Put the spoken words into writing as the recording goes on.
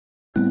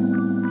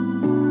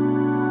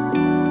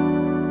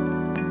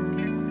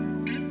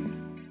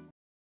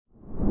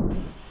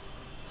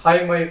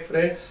Hi my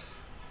friends,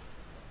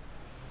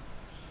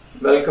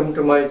 welcome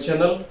to my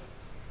channel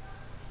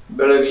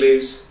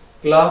Belagali's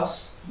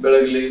class.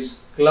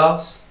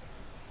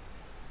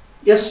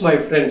 Yes my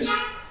friends,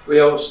 we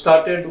have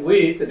started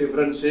with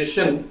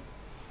differentiation.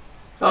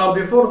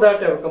 Before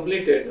that I have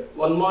completed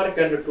 1 mark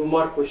and 2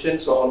 mark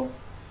questions on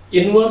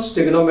inverse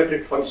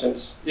trigonometric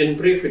functions. In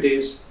brief it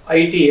is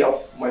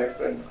ITF my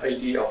friend,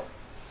 ITF,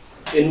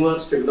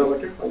 inverse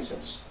trigonometric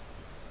functions.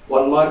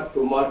 1 mark,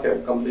 2 mark I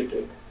have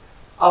completed.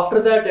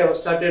 After that I have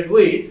started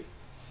with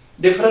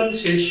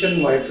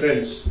differentiation my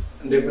friends.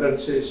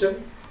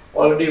 Differentiation,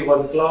 already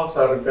 1 class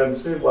or you can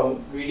say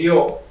 1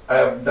 video I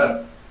have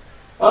done.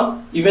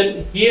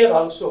 Even here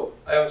also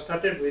I have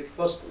started with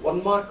first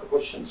 1 mark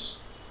questions.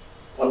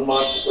 1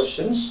 mark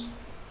questions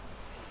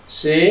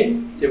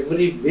saying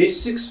every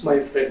basics my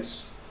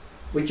friends,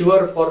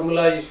 whichever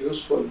formula is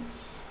useful.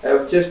 I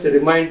have just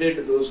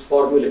reminded those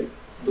formulae.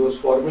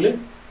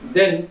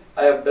 Then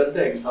I have done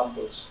the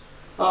examples.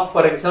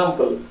 For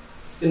example,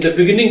 in the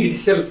beginning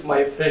itself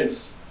my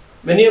friends,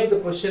 many of the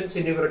questions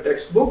in your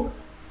textbook,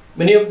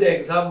 many of the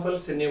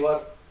examples in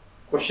your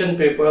question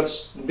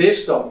papers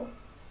based on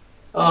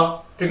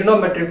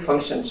trigonometric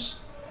functions.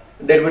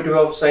 Derivative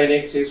of sin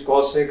x is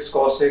cos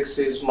x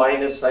is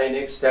minus sin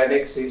x, tan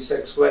x is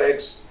sec square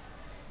x,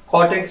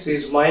 cot x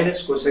is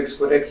minus cosec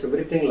square x,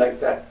 everything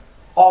like that.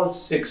 All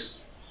 6.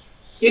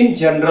 In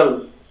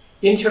general,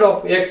 instead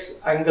of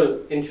x angle,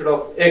 instead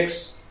of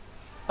x,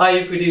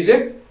 if it is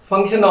a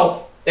function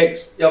of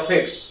x,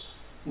 fx,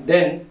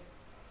 then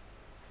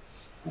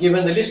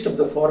given the list of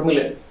the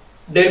formula,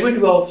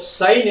 derivative of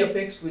sin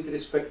fx with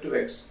respect to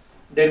x,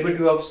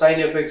 derivative of sin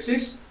fx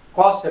is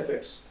cos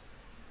fx.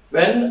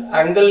 When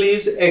angle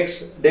is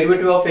x,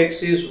 derivative of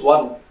x is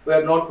 1. We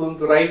are not going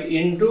to write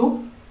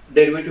into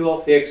derivative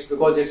of x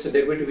because its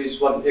derivative is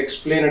 1.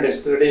 Explained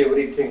yesterday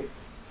everything.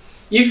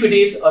 If it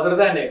is other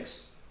than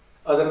x,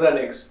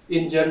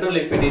 in general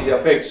if it is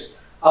fx,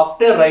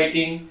 after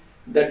writing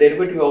the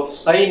derivative of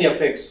sin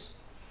fx,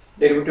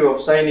 derivative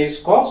of sin is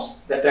cos,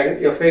 that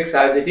fx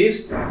as it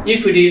is.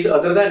 If it is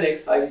other than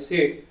x, I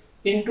say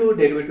into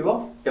derivative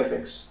of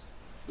fx,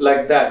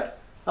 like that.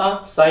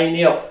 Sin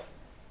f,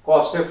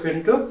 cos f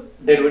into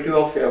derivative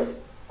of f,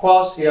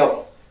 cos f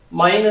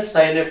minus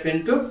sin f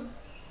into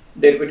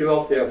derivative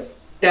of f,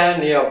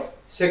 tan f,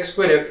 sec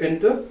square f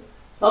into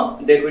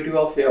derivative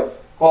of f,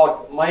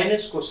 cot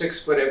minus cosec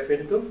square f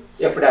into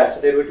f dash,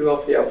 derivative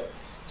of f,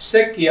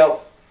 sec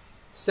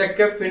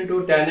f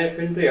into tan f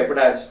into f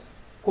dash,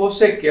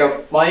 cosec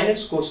f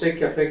minus cosec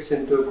fx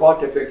into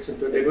cot fx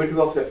into derivative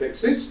of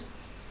fx is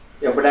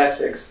f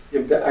dash x.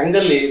 If the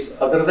angle is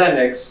other than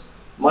x,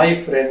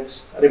 my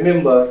friends,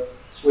 remember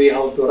we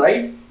have to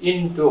write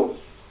into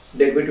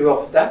derivative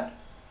of that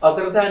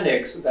other than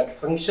x, that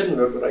function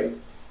we have to write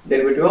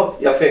derivative of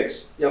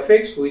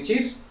fx which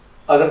is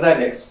other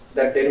than x,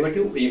 that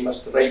derivative we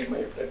must write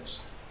my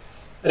friends.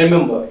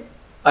 Remember,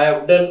 I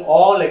have done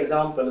all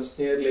examples,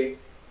 nearly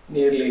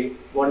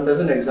 1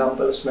 dozen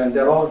examples, man. They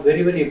are all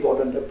very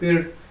important,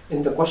 appeared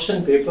in the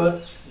question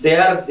paper. They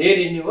are there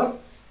in your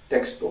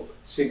textbook,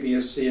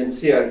 CBSE and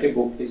CRT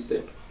book is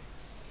there.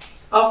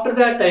 After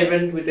that I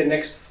went with the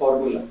next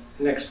formula,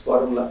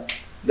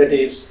 that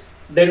is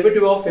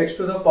derivative of x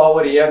to the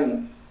power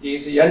n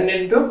is n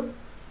into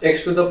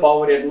x to the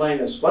power n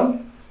minus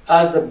 1.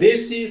 As the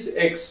base is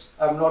x,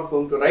 I am not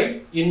going to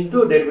write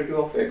into derivative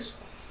of x.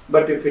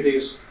 But if it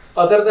is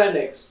other than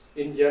x,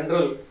 in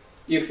general,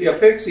 if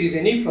fx is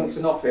any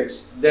function of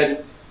x,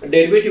 then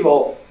derivative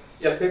of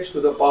fx to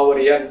the power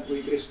n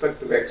with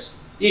respect to x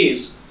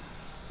is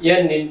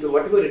n into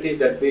whatever it is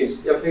that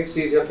base. Fx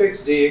is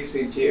fx, gx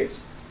is gx.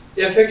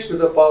 Fx to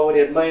the power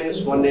n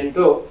minus 1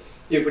 into,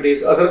 if it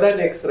is other than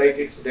x, write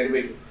its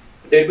derivative.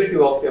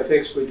 Derivative of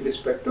fx with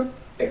respect to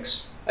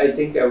x. I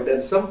think I have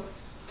done some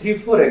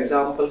 3-4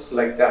 examples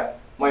like that.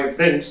 My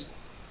friends,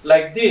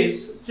 like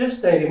this,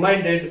 just I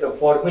reminded the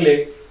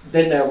formulae,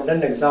 then I have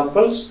done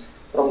examples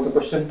from the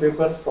question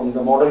paper, from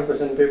the model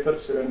question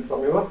papers, even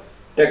from your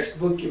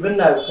textbook. Even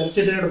I have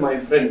considered, my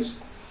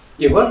friends,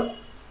 your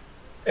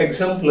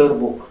exemplar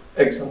book.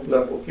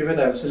 Even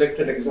I have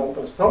selected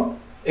examples from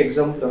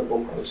exemplar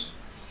book also.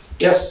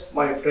 Yes,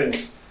 my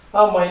friends.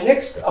 My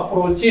next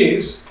approach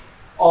is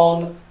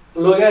on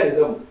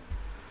logarithm.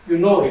 You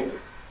know it.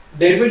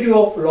 Derivative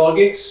of log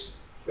x,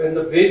 when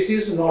the base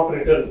is not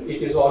written,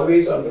 it is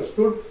always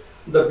understood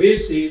the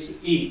base is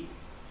e.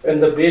 When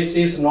the base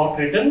is not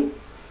written,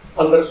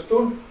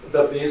 understood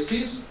the base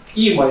is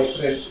e, my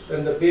friends.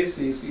 When the base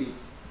is e.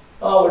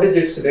 What is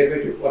its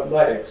derivative? 1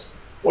 by x.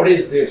 What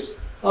is this?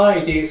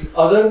 It is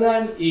other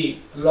than e,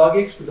 log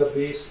x to the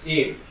base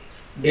a.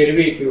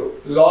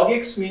 Derivative. Log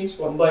x means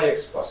 1 by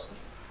x first.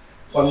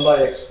 1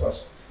 by x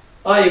first.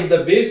 If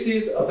the base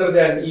is other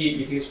than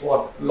e, it is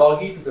what?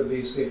 Log e to the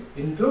base a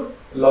into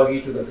log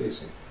e to the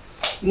base a.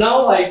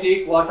 Now I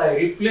take what? I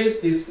replace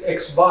this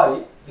x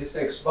by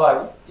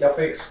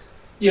fx.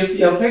 If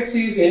fx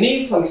is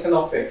any function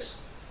of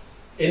x,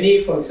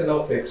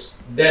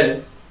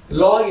 then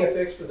log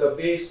fx to the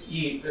base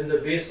e, when the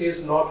base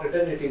is not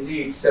written, it is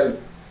e itself.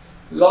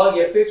 log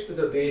fx to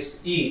the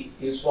base e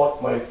is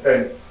what, my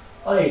friend?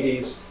 It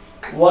is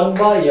 1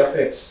 by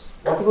fx,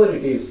 whatever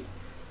it is.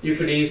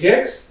 If it is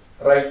x,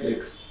 write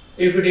x.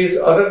 If it is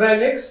other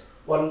than x,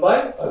 1 by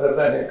other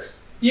than x.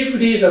 If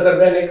it is other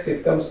than x,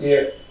 it comes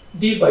here,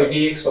 d by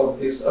dx of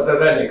this other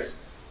than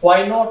x.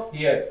 Why not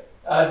here?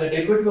 The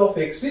derivative of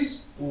x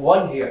is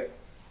 1 here.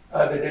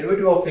 The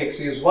derivative of x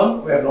is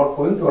 1, we are not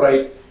going to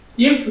write.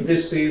 If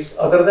this is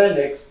other than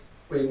x,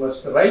 we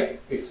must write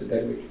its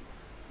derivative.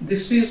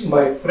 This is,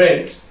 my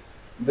friends,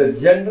 the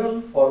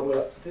general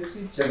formula. This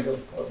is general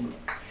formula.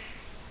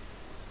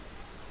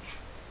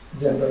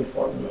 General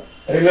formula.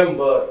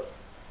 Remember,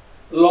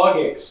 log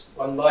x,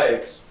 1 by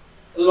x.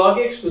 Log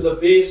x to the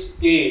base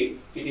a,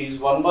 it is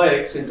 1 by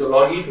x into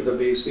log e to the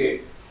base a.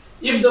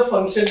 If the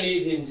function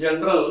is in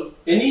general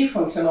any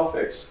function of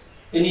x,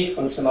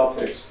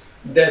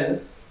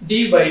 then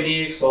d by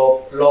dx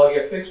of log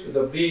fx to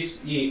the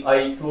base e,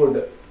 I told,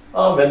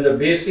 when the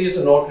base is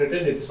not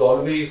written, it is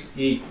always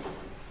e.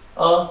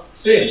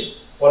 Same,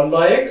 1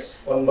 by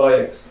x,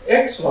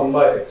 x 1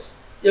 by x,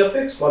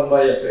 fx 1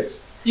 by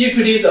fx. If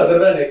it is other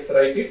than x,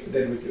 write its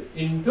derivative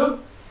into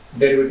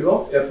derivative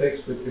of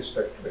fx with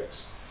respect to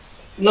x.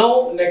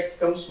 Now next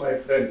comes, my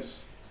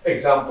friends,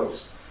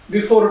 examples.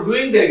 Before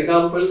doing the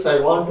examples, I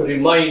want to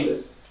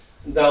remind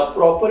the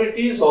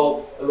properties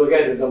of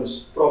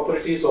logarithms,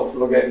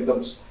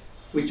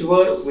 which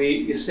were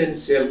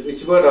essential,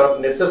 which were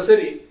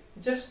necessary.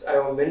 Just I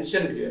have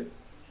mentioned here.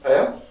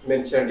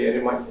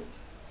 Reminder.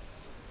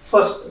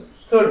 First,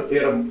 third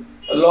theorem,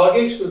 log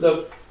x to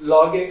the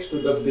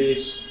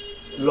base,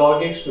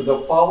 log x to the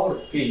power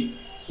p.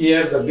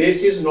 Here the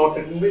base is not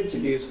written, which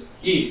it is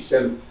e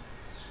itself.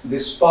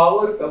 This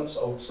power comes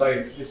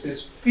outside. This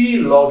is p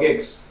log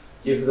x.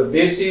 If the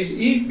base is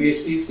e,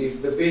 base is e.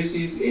 If the base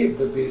is a, if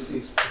the base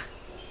is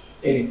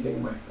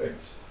anything, my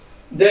friends.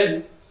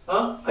 Then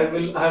I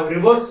have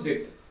reversed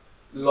it.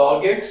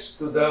 Log x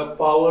to the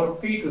power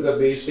p to the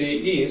base a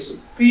is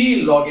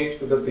p log x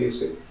to the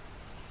base a.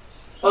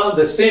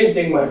 The same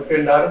thing, my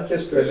friend,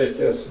 RHS to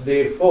LHS.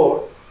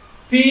 Therefore,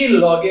 p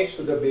log x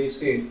to the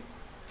base a,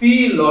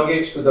 p log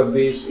x to the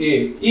base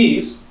a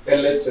is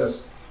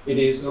LHS. It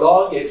is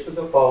log x to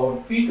the power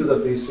p to the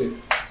base a.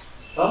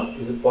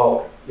 Is the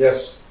power.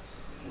 Yes.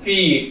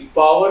 P,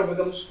 power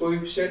becomes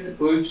coefficient,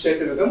 coefficient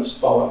becomes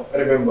power.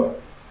 Remember,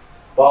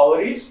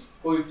 power is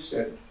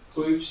coefficient,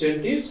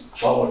 coefficient is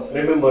power.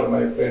 Remember,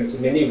 my friends,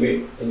 in any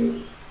way.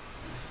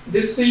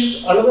 This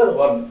is another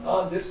one.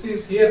 This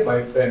is here,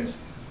 my friends.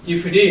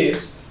 If it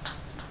is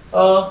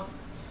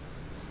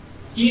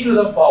e to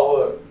the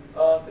power,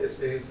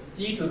 this is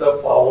e to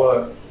the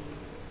power.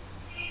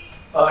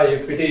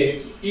 If it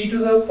is e to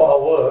the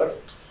power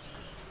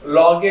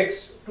log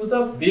x to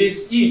the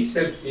base e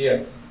itself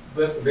here,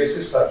 with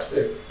basis are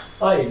set,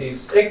 it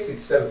is x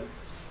itself.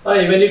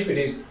 Even if it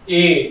is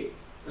a,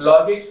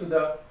 log x to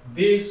the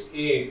base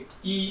a,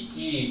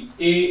 e,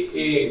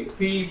 a,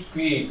 p,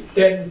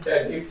 10,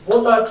 if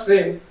both are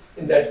same,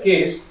 in that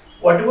case,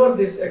 whatever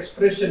this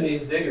expression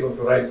is there, you have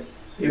to write.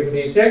 If it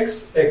is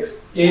x, ax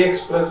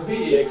plus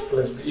b, ax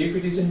plus b. If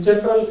it is in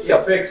general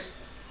fx,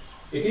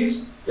 it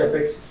is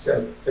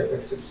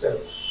fx itself.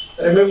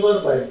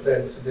 Remember, my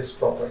friends, this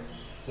property.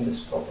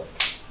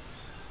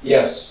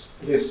 Yes,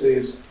 this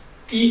is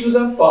e to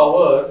the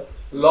power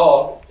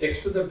log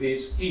x to the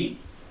base e,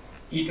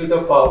 e to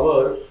the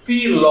power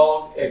p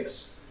log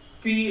x,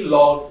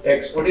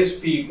 what is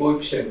p?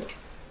 Coefficient.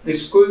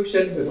 This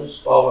coefficient becomes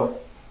power.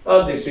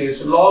 This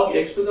is log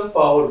x to the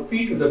power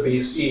p to the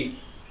base e.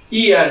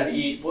 E and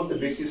e, both the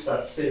bases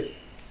are same.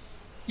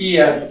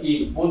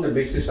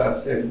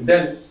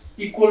 Then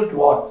equal to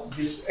what?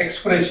 This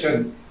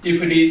expression.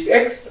 If it is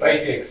x,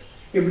 write x.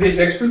 If it is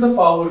x to the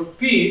power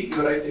p,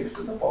 you write x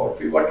to the power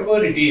p.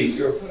 Whatever it is,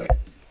 you have to write.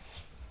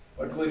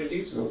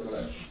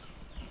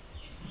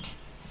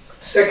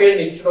 Second,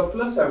 instead of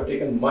plus, I have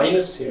taken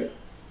minus here.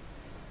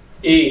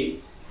 A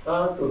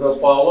to the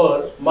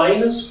power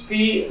minus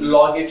p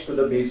log x to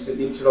the base.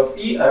 Instead of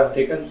e, I have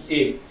taken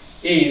a.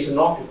 A is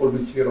not equal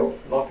to 0,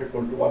 not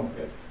equal to 1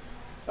 here.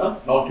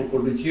 Not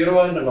equal to 0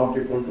 and not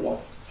equal to 1.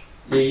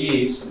 A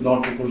is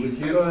not equal to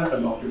 0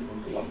 and not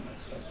equal to 1.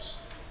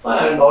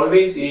 And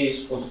always a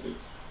is positive.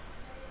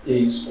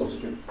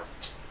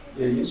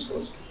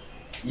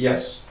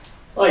 Yes.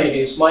 It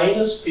is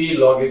minus p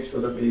log x to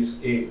the base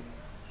a.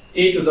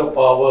 A to the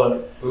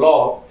power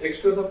log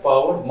x to the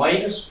power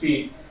minus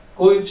p,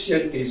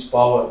 coefficient is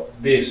power,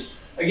 base.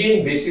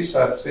 Again, bases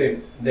are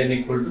same, then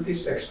equal to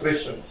this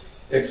expression,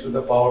 x to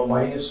the power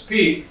minus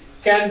p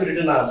can be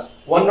written as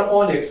 1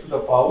 upon x to the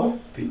power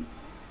p.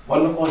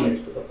 1 upon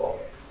x to the power.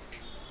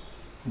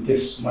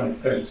 This, my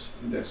friends,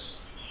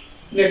 this.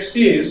 Next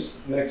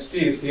is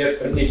here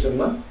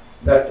condition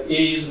that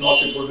a is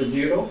not equal to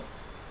 0.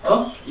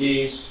 A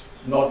is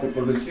not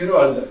equal to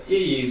 0 and a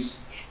is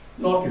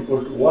not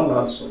equal to 1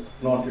 also.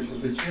 Not equal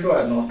to 0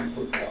 and not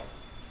equal to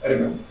 1.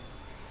 Remember.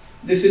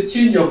 This is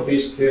change of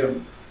base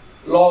theorem.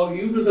 Log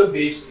u to the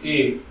base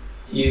a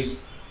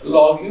is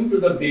log u to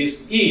the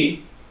base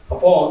e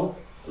upon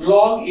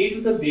log a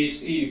to the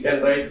base e, you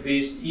can write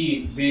base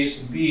e, base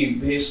b,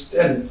 base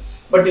 10.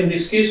 But in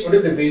this case, what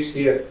is the base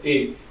here?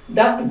 A.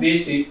 That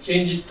base e,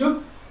 change it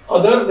to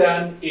other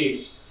than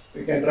a.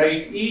 You can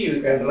write e,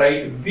 you can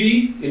write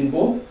b in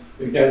both,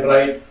 you can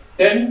write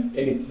 10,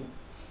 anything.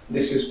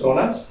 This is known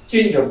as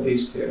change of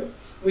base theorem.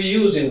 We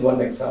use in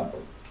one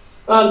example.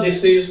 And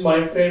this is,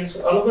 my friends,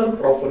 another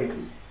property.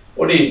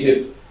 What is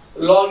it?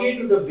 Log a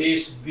to the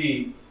base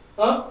b.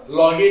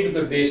 Log a to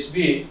the base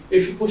b,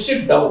 if you push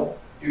it down,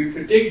 if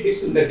you take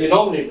this in the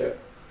denominator,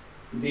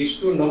 these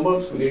two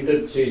numbers will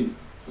interchange.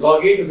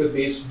 Log a to the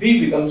base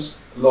b becomes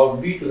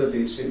log b to the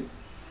base a.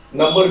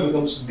 Number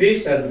becomes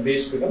base and the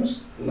base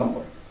becomes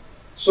number.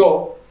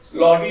 So,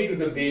 log a to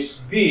the base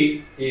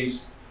b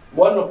is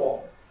 1 upon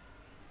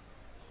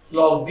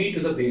log b to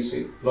the base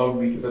a. Log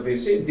b to the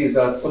base a. These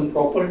are some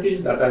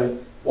properties that I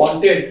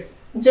wanted.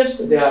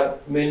 Just they are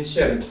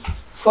mentioned.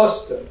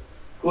 First,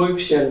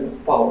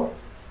 coefficient power.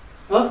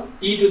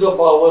 E to the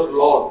power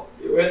log.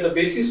 When the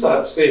bases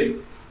are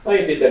same, I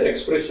did that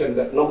expression,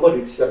 that number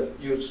itself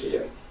used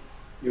here.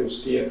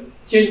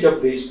 Change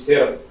of base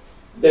theorem.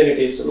 Then it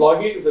is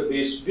log a to the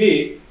base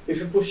b. If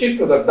you push it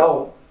to the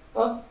down,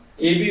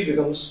 AB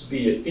becomes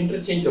BA.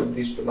 Interchange of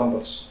these two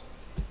numbers.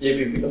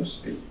 AB becomes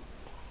B.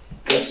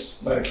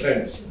 Yes, my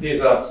friends,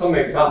 these are some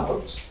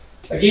examples.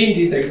 Again,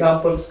 these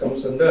examples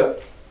comes under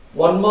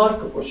 1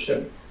 mark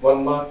question.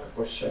 1 mark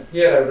question.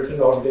 Here I have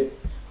written only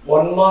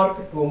 1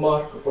 mark, 2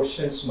 mark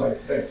questions, my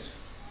friends.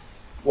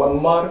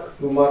 1 mark,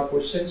 2 mark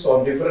questions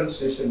on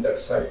differentiation that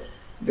side.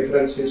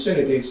 Differentiation,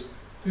 it is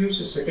PUC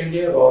second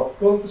year or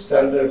 12th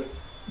standard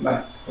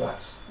maths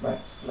class.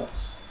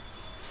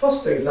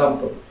 First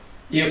example,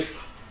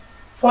 if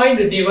find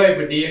dy by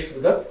dx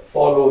with the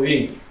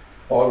following.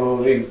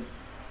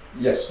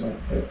 Yes, my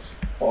friends,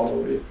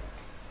 following.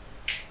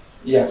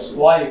 Yes,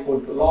 y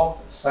equal to log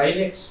sin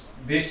x.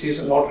 Base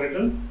is not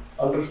written.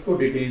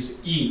 Understood, it is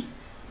e.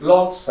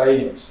 Log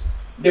sin x.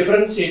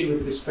 Differentiate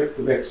with respect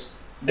to x.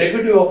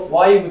 Derivative of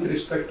y with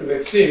respect to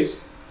x is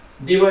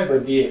dy by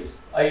dx.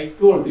 I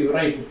told you,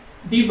 right,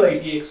 d by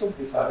dx of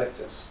this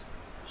RHS.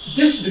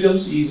 This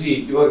becomes easy.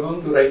 You are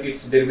going to write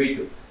its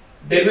derivative.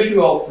 Derivative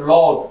of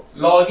log.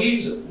 Log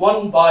is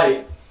 1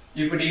 by,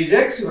 if it is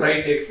x, you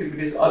write x. If it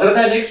is other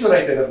than x, you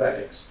write other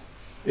than x.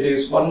 It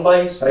is 1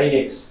 by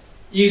sin x.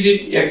 Is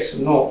it x?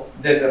 No.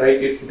 Then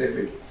write its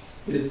derivative.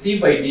 It is d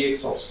by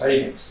dx of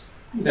sin x.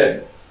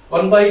 Then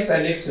 1 by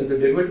sin x and the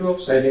derivative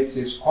of sin x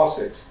is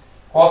cos x.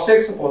 Cos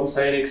x upon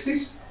sin x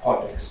is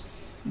cot x.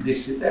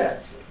 This is the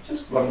answer.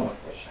 Just one more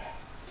question.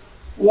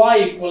 Y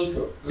equal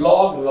to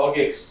log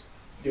x.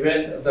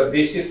 When the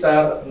bases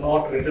are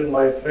not written,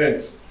 my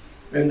friends,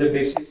 when the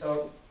bases are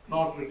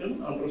not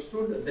written,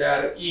 understood, they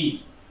are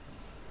e.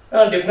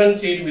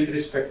 Differentiate with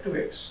respect to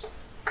x.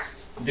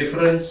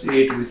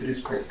 Differentiate with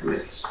respect to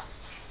x.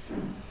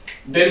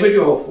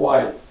 Derivative of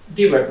y,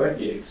 dy by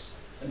dx.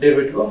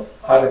 Derivative of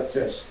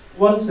RHS.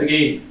 Once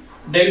again,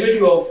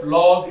 derivative of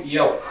log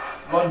f,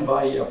 1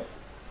 by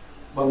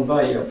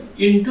f,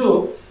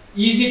 into,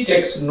 is it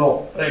x?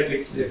 No,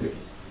 brackets derivative,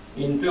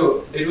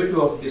 into derivative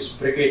of this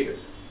bracket,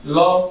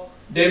 log,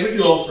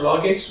 derivative of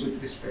log x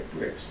with respect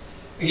to x.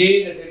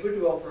 Again, the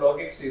derivative of log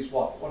x is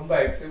what? 1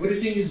 by x.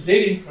 Everything is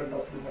there in front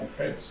of you, my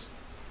friends.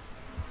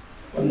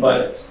 1 by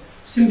x.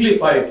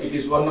 Simplify it. It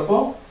is 1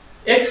 upon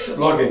x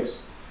log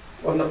x.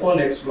 1 upon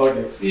x log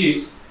x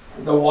is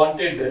the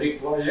wanted, the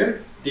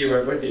required dy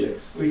by dx,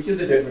 which is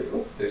the derivative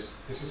of this.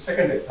 This is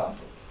second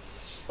example.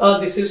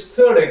 This is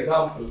third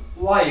example.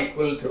 Y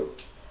equal to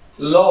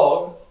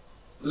log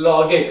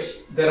x.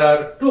 There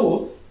are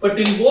two, but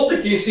in both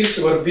the cases,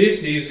 our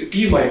base is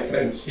e, my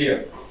friends.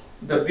 Here,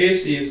 the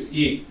base is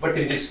e, but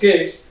in this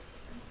case,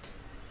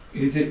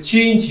 it is a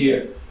change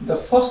here. The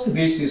first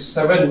base is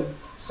 7,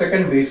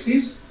 second base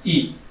is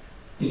e.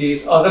 It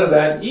is other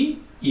than e.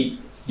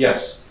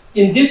 Yes.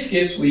 In this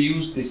case, we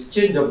use this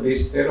change of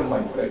base theorem,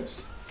 my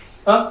friends.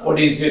 What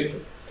is it?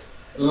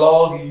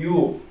 Log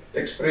u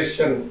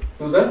expression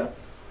to the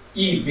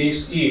e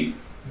base e,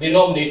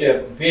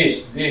 denominator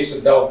base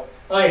down.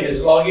 It is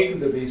log e to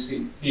the base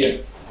e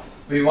here.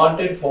 We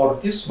wanted for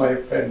this, my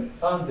friend.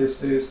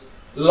 This is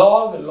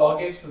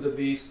log x to the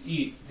base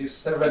e, this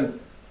 7.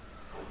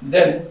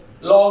 Then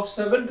log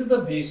 7 to the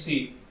base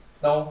e.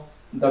 Now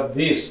the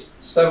base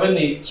 7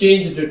 is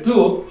changed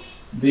to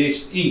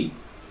base e.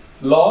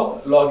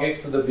 Log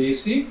x to the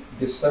base e,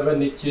 this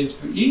 7 is changed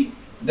to e,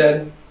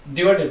 then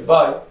divided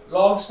by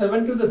log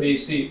 7 to the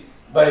base e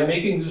by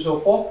making use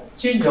of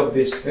change of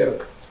base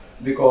theorem,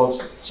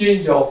 because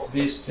change of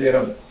base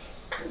theorem,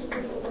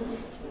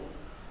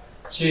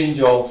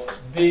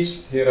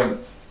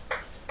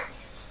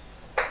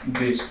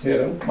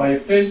 my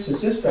friends,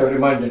 just I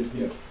reminded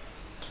here.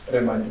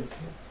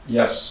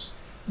 Yes,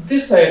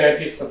 this I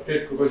write it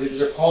separate because it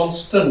is a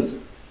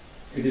constant.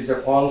 It is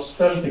a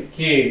constant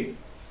k.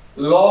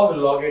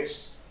 Log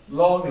x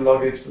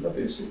to the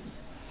base e.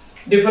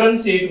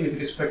 Differentiate with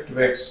respect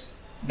to x.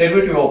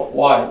 Derivative of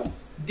y,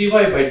 dy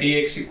by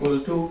dx equal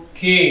to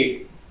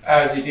k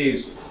as it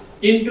is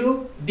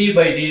into d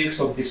by dx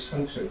of this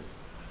function.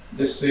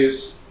 This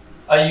is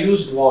I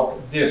used what?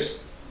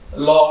 This.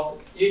 Log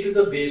a to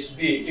the base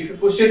b. If you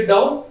push it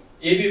down,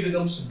 ab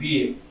becomes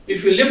ba.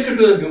 If you lift it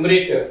to the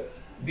numerator,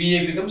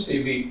 ba becomes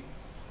ab.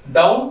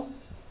 Down,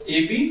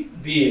 ab,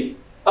 ba.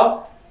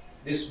 Up,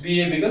 this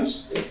ba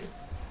becomes ab.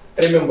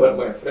 Remember,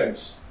 my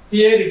friends,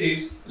 here it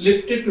is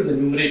lifted to the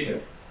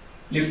numerator.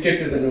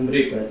 Lifted to the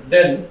numerator.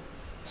 Then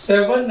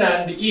 7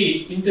 and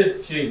e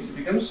interchange. It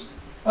becomes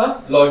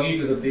log e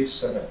to the base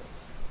 7.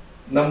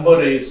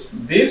 Number is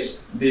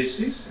base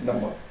is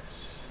number.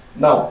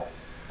 Now,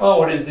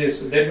 what is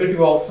this?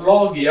 Derivative of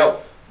log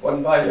f,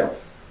 1 by f.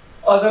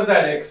 Other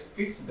than x,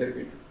 its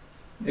derivative.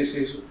 This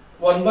is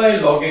 1 by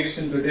log x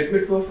into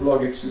derivative of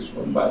log x is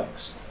 1 by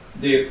x.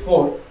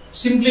 Therefore,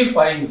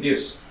 simplifying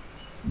this,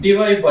 dy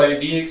by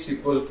dx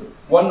equal to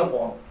 1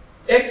 upon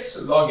x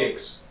log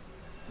x.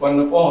 1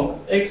 upon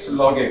x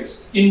log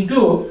x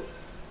into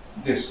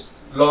this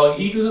log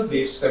e to the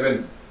base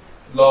 7.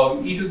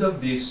 Log e to the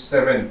base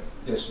 7.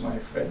 Yes, my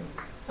friend.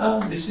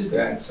 This is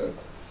the answer.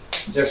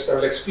 Just I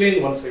will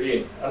explain once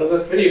again.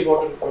 Another very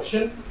important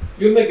question.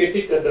 You may get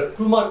it under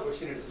 2 mark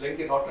question. It is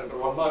lengthy, not under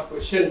 1 mark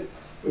question.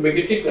 You may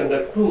get it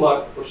under 2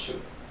 mark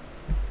question.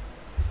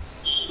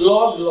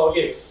 Log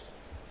x.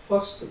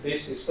 First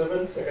base is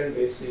 7, second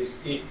base is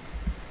e.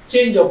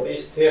 Change of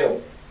base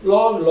theorem.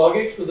 Log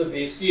x to the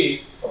base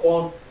e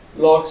upon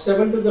log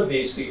 7 to the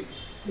base e.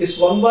 This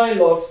 1 by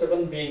log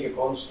 7 being a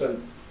constant,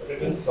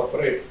 written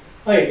separate.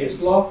 It is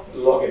log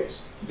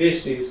x.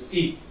 Base is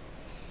e.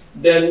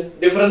 Then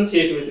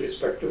differentiate with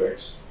respect to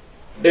x.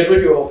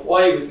 Derivative of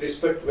y with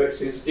respect to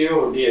x is dy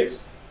over dx.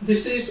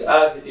 This is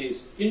as it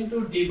is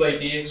into d by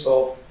dx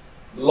of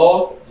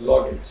log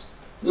x.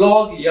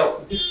 Log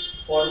f, this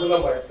formula,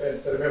 my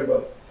friends,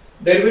 remember,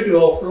 derivative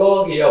of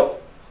log f,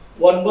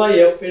 1 by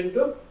f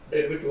into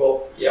derivative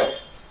of f.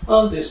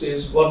 And this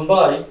is 1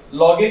 by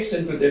log x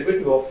into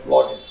derivative of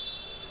log x.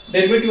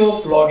 Derivative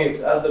of log x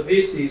as the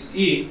base is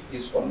e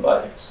is 1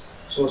 by x.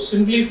 So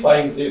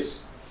simplifying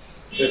this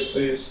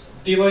is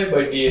dy by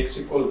dx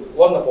equal to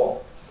 1 upon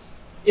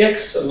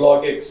x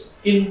log x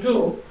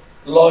into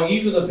log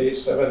e to the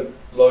base 7,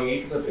 log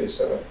e to the base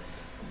 7.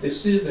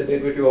 This is the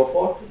derivative of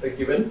what? The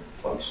given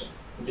function.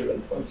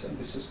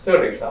 This is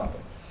third example.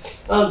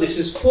 And this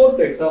is fourth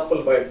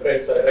example, my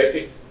friends. I write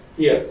it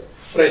here,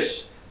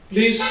 fresh.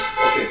 Please,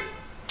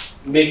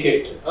 make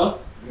it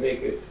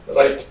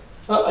right.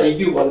 I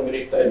give 1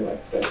 minute time, my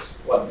friends.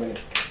 1 minute.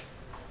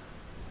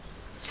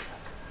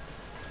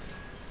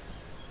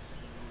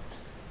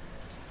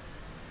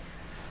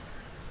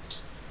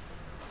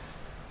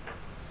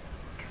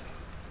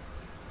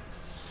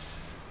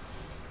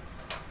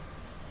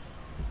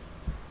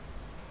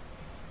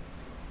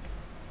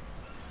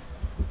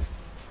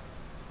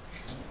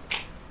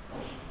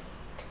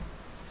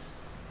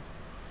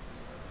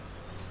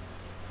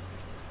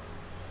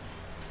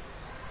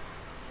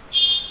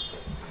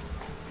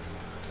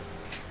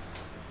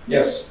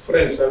 Yes,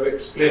 friends, I have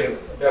explained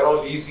it. They are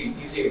all easy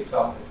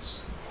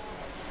examples.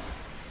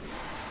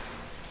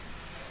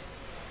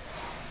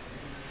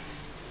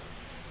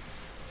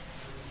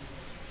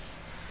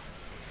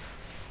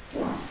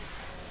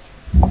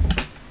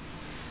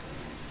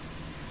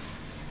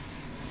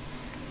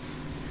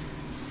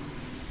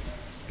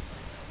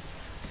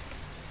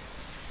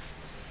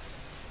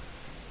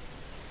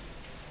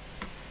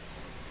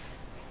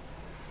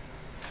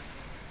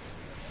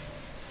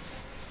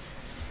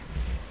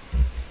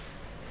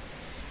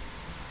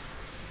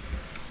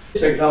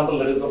 This example,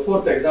 that is the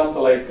fourth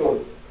example I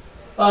told.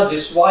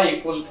 This y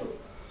equal to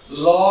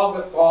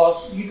log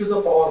cos e to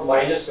the power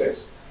minus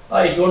x.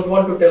 I don't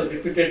want to tell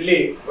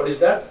repeatedly what is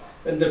that.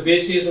 When the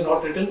base is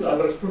not written,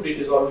 understood, it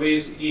is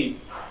always e.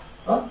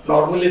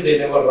 Normally they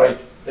never write.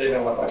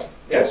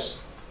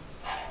 Yes.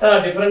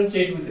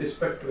 Differentiate with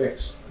respect to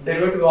x.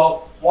 Derivative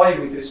of y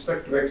with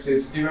respect to x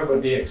is dy by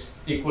dx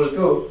equal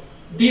to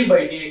d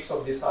by dx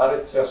of this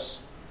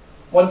RHS.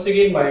 Once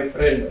again, my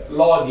friend,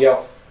 log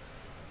f.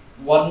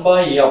 1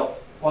 by f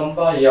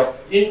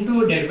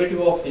into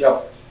derivative of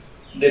f.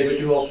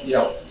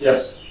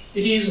 Yes,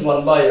 it is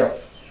 1 by f.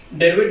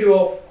 Derivative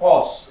of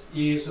cos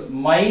is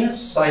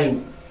minus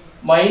sine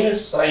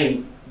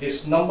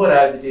this number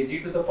as it is e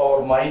to the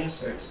power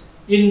minus x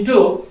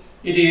into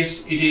it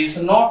is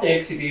not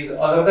x, it is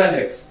other than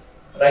x.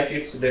 Write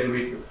its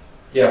derivative.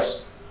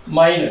 Yes,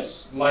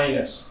 minus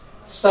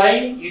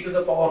sine e to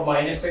the power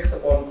minus x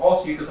upon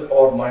cos e to the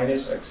power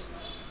minus x.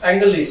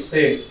 Angle is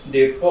same,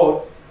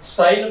 therefore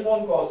sine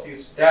upon cos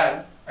is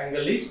tan,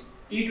 angle is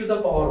e to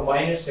the power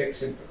minus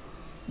x into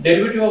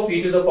derivative of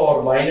e to the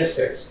power minus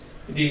x.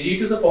 It is e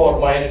to the power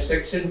minus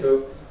x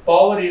into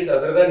power is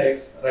other than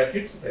x, write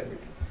its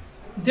derivative.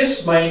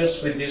 This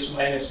minus with this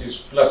minus is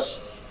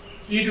plus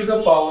e to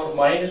the power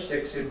minus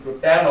x into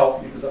tan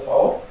of e to the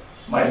power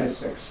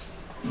minus x.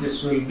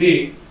 This will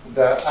be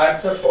the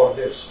answer for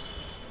this.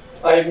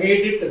 I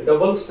made it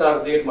double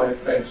star there, my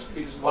friends.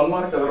 It is 1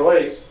 mark,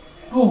 otherwise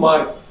 2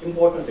 mark.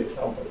 Important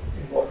example.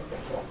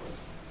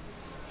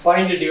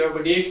 Find dy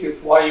by dx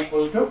if y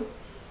equal to,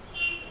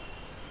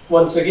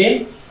 once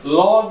again,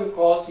 log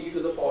cos e to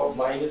the power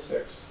minus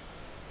x.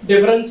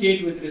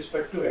 Differentiate with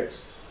respect to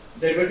x.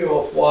 Derivative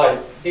of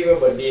y dy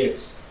by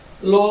dx.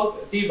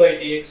 Log d by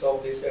dx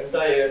of this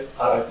entire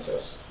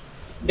RHS.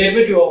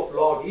 Derivative of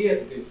log, here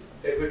it is.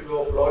 Derivative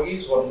of log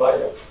is 1 by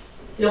f.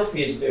 F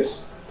is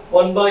this.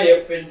 1 by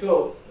f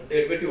into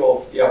derivative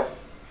of f.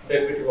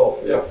 Derivative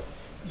of f.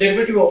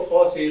 Derivative of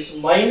cos is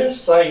minus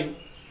sine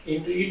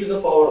into e to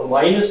the power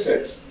minus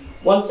x.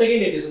 Once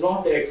again it is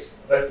not x,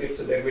 right? It's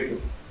a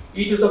derivative.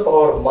 E to the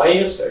power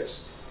minus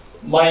x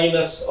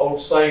minus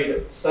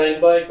outside sine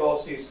by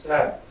cos is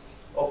tan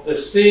of the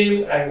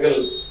same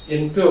angle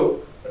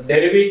into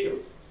derivative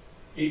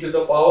e to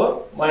the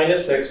power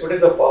minus x. What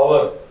is the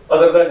power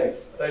other than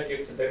x? Right?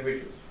 It's a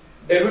derivative.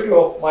 Derivative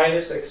of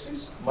minus x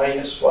is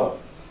minus 1.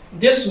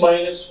 This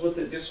minus with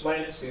this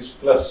minus is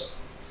plus.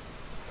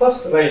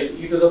 First write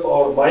e to the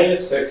power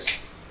minus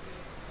x.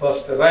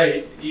 First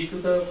write e to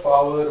the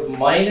power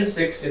minus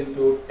x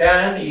into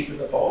tan e to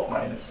the power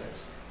minus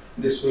x.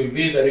 This will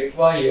be the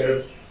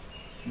required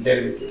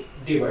derivative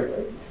dy by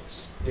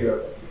dx. Dy by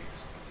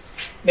dx.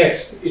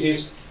 Next, it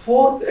is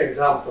fifth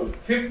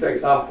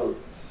example.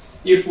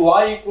 If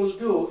y equal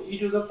to e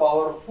to the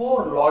power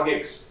 4 log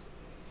x,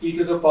 e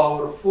to the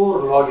power 4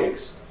 log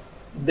x,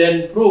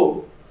 then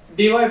prove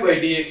dy by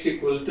dx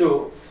equal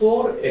to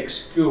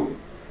 4x cube.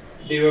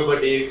 Dy by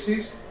dx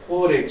is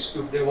 4x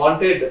cube. They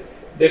wanted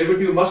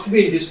derivative must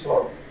be in this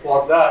form.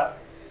 For that,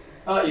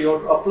 you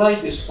have to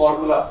apply this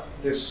formula,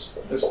 this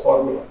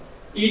formula.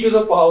 E to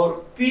the power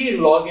p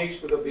log x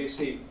to the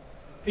base e.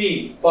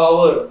 P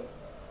power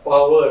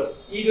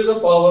e to the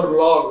power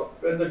log,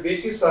 when the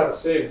bases are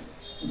same,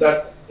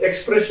 that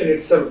expression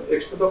itself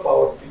x to the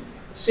power p.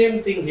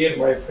 Same thing here,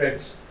 my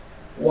friends.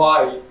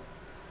 Y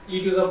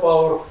e to the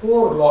power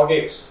 4 log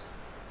x,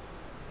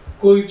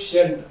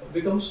 coefficient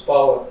becomes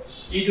power.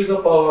 E to the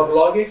power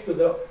log x to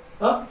the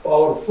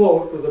power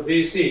 4 to the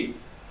base e.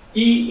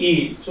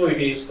 E, so it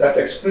is that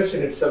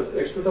expression itself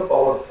x to the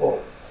power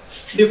 4.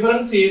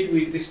 Differentiate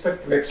with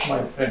respect to x,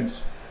 my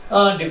friends.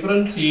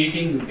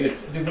 Differentiating, you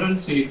get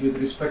differentiate with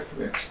respect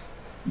to x.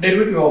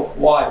 Derivative of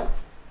y,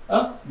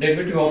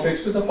 derivative of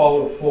x to the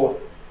power 4.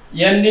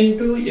 N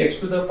into x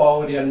to the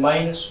power n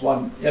minus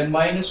 1. N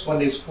minus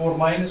 1 is 4,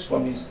 minus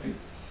 1 is 3.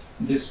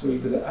 This will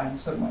be the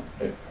answer, my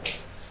friend.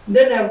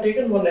 Then I have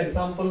taken one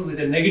example with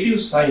a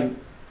negative sign.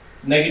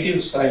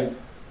 Negative sign.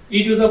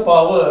 E to the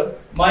power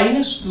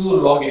minus 2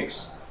 log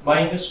x.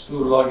 Minus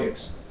 2 log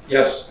x.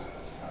 Yes.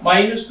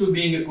 Minus 2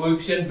 being a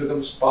coefficient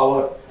becomes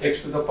power.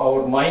 X to the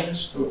power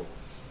minus 2.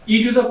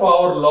 E to the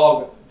power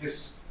log,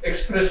 this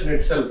expression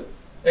itself.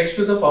 X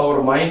to the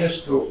power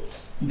minus 2.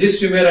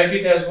 This you may write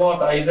it as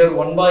what? Either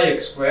 1 by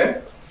x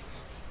square.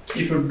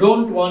 If you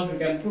don't want, you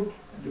can put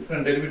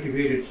different derivative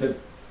here itself.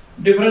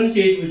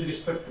 Differentiate with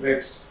respect to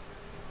x.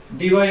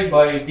 Dy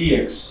by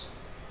dx.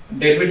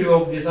 Derivative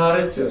of this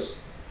RHS.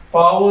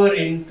 Power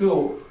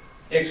into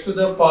x to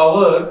the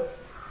power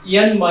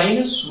n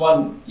minus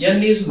 1.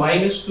 N is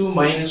minus 2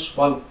 minus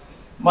 1.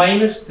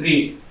 Minus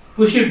 3.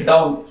 Push it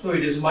down. So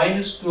it is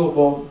minus 2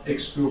 upon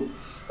x cube.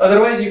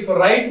 Otherwise, if you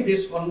write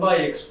this 1 by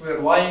x square,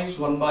 y is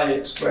 1 by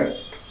x square.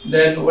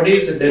 Then what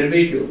is the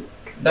derivative?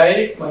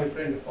 Direct, my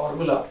friend,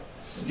 formula.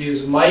 It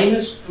is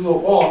minus 2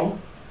 upon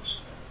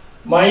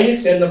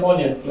minus n upon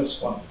n plus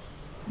 1.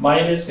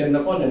 Minus n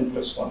upon n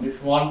plus 1.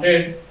 If you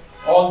wanted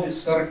all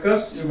this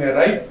circus, you may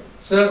write,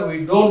 sir,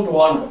 we don't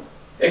want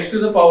x to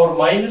the power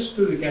minus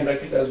 2, we can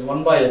write it as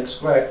 1 by x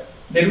square.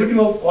 Derivative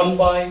of 1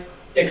 by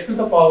x to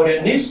the power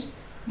n is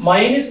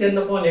minus n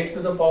upon x to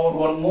the power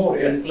 1 more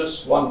n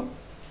plus 1.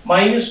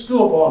 Minus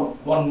 2 upon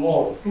 1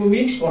 more. 2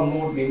 means 1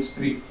 more means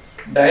 3.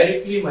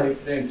 Directly, my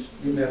friends,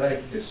 you may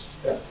write this.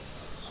 Yeah.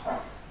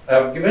 I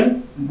have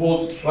given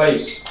both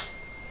choice.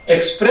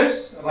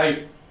 Express,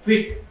 write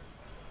quick.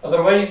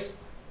 Otherwise,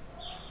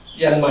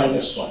 n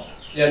minus 1.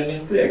 N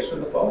into x to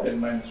the power n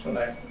minus 1.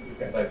 You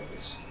can write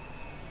this.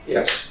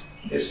 Yes.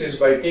 This is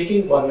by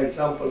taking one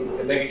example with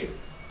a negative.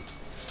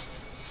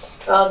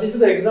 This is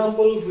the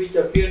example which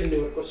appeared in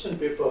your question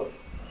paper,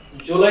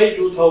 July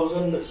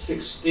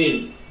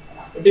 2016.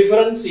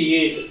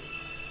 Differentiate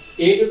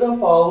a to the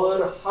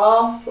power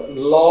half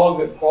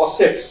log cos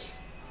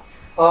x,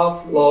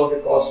 half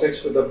log cos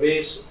x to the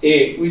base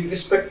a with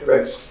respect to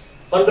x.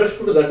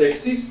 Understood that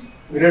x is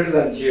greater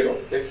than 0.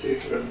 X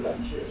is greater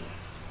than 0.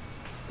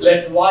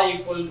 Let y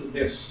equal to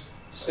this.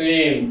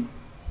 Same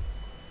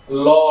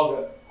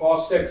log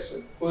cos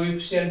x,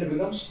 coefficient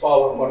becomes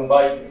power 1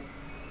 by 2.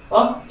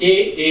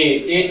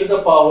 A to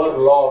the power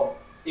log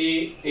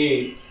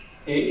a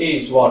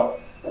is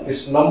what?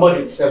 This number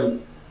itself,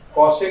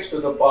 cos x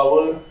to the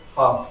power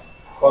half.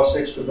 Cos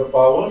x to the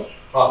power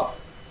half.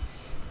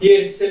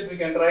 Here itself we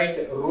can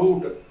write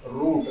root.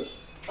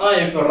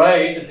 If you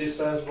write this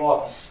as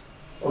what?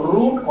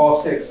 Root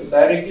cos x,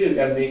 directly you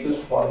can make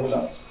this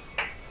formula.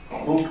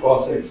 Root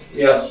cos x,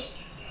 yes.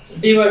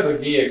 Dy by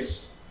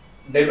dx,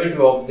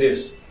 derivative of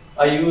this.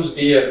 I used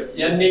here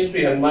n into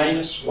n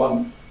minus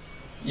 1.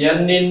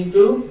 N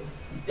into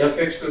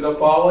fx to the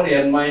power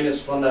n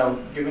minus 1 I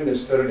have given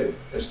yesterday.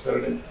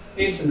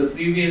 Means in the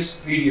previous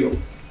video,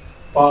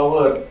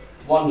 power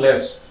 1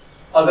 less.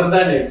 other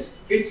than x,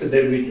 its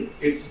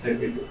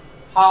derivative,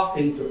 half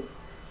into,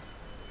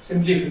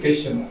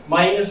 simplification,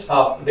 minus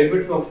half,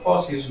 derivative of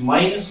cos is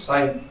minus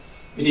sine,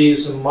 it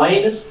is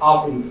minus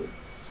half into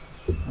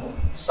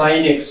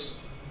sine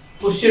x,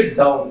 push it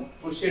down,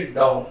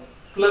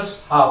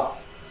 plus half.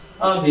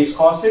 This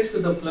cos x to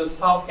the plus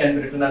half can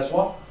be written as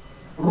what?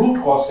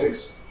 Root cos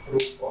x.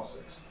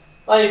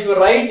 If you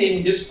write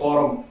in this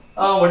form,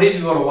 what is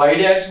your y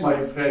dash,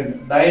 my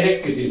friend?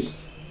 Direct it is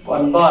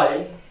 1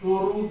 by 2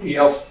 root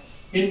f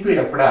into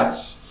f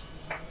dash.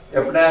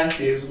 F dash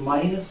is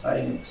minus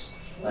sine x.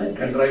 I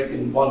can write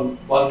in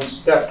one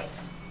step.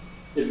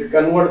 If you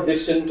convert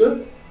this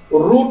into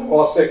root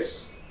cos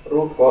x,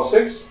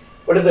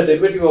 what is the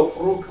derivative of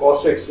root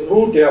cos x?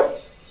 Root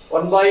f.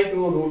 1 by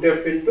 2 root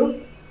f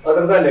into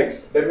other than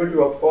x. Derivative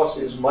of cos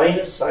is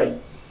minus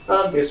sine.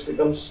 This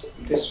becomes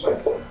this, my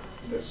friend.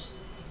 This.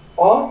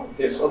 Or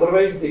this.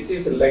 Otherwise, this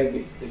is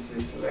lengthy.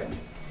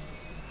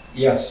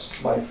 Yes,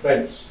 my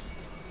friends.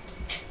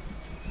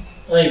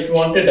 If you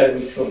wanted, I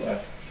will show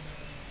that.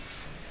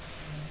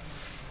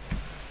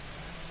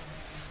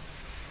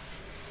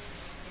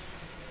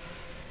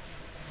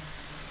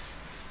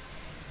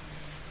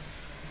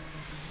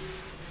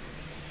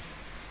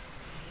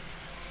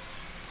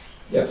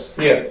 Yes,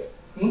 here.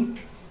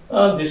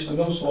 This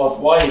becomes what?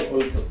 Y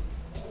equal to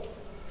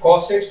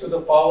cos x to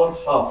the power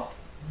half.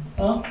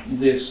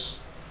 This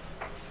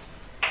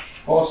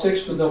cos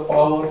x to the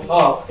power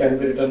half can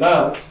be written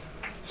as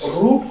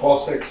root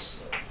cos x,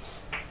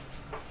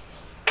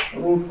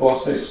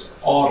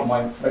 or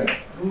my friend,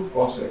 root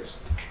cos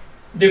x.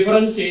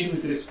 Differentiate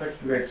with respect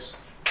to x.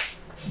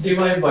 dy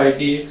by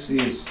dx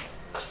is,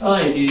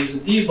 it is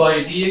d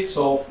by dx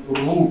of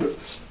root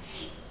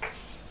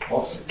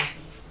cos x.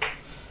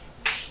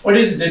 What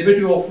is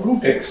derivative of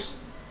root x?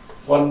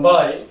 1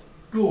 by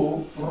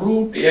 2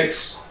 root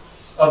x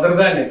other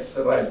than x,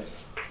 right?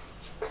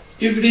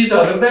 If it is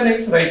other than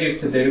x, write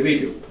its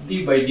derivative,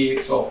 d by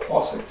dx of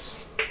cos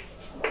x,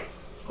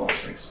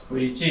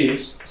 which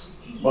is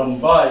 1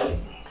 by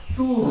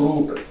 2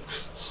 root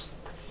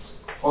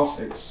cos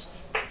x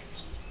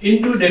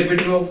into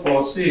derivative of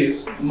cos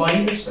is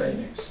minus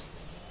sin x.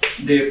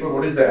 Therefore,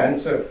 what is the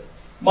answer?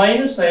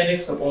 Minus sin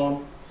x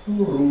upon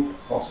 2 root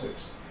cos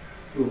x.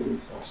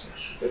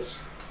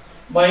 Yes.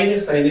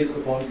 Minus sin x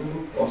upon 2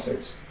 root cos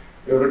x.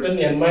 You have written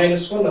n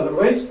minus 1,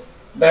 otherwise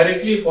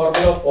directly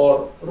formula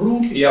for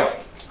root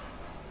f.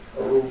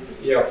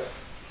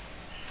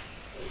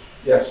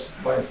 Yes,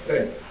 my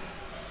friend.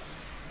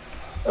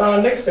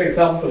 Next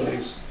example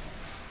is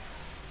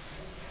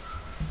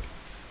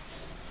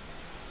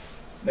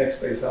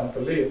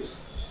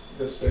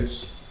this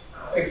is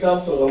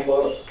example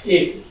number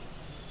 8.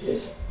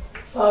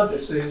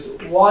 This is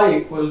y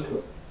equal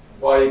to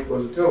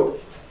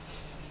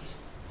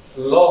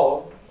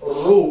log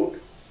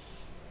root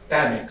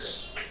tan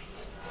x.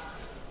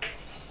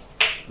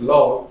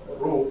 Log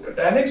root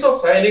tan x of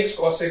sin x,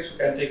 cos x, you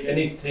can take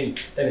anything.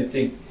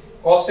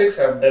 Cos x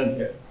I have done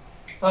here.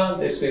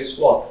 This is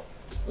what?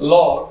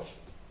 Log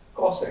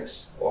cos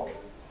x. Okay.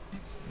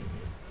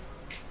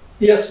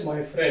 Yes,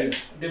 my friend,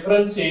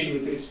 differentiate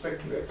with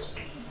respect to x.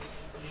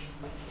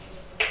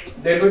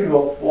 Derivative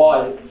of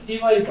y, dy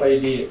by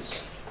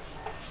dx.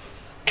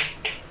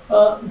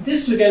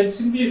 This we can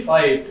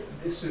simplify it.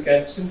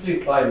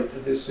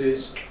 This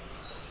is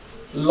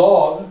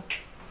log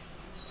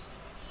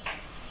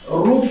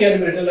root can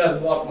be written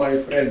as what,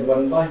 my friend?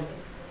 1 by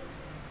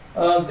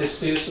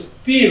this is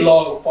p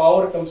log,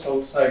 power comes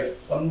outside,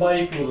 1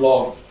 by 2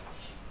 log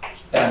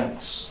tan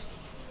x.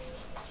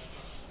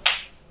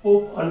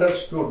 Hope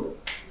understood.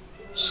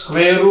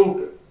 Square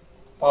root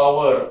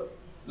power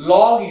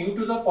log u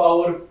to the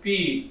power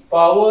p,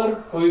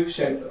 power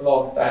coefficient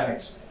log tan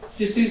x.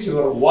 This is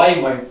your y,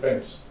 my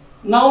friends.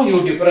 Now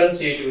you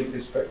differentiate with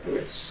respect to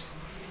x.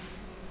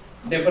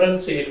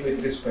 Differentiate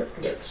with respect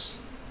to x.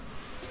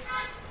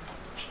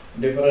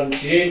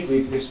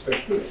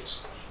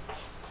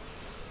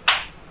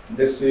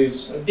 This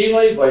is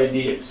dy by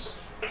dx.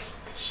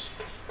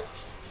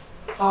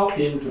 Half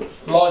into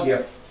log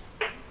f,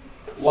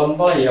 1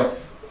 by f.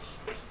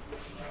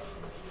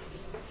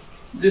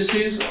 This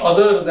is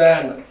other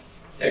than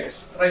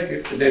x, right?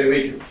 Its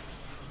derivative,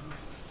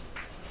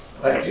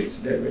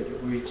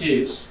 which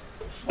is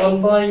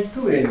 1 by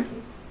 2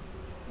 into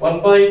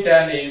 1 by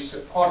tan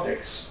is cot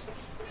x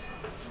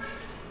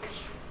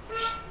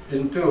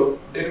into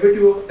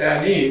derivative of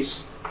tan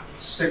is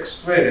sec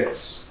square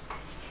x.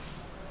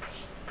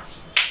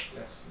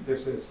 Yes,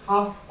 this is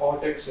half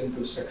cot x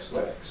into sec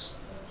square x.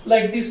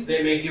 Like this,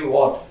 they may give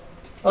what?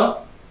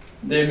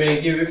 They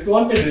may give, if you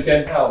wanted, you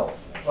can have,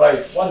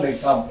 right, one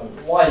example,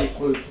 y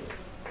equal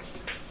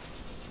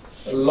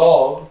to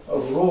log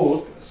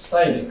root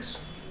sin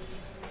x.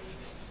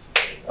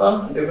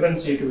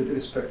 Differentiate with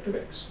respect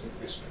to x.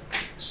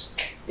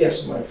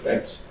 Yes, my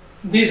friends.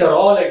 These are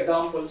all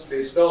examples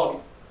based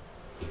on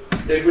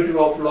derivative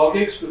of log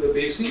x to the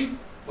base e,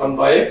 1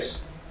 by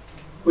x,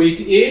 with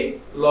a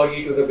log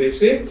e to the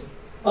base a.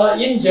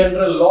 In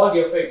general, log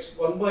fx,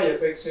 1 by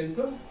fx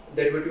into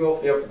derivative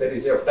of f, that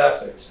is f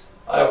dash x.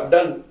 I have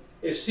done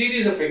a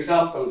series of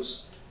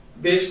examples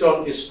based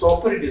on these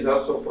properties,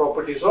 also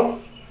properties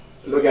of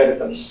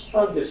logarithms.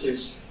 This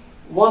is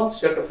one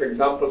set of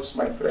examples,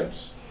 my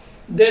friends.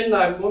 Then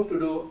I am going to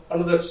do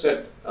another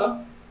set,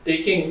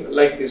 taking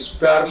like this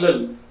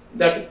parallel.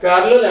 That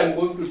parallel I am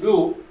going to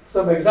do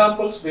some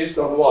examples based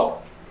on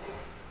what?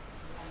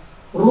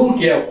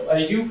 Root f.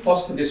 I give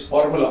first this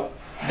formula.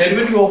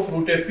 Derivative of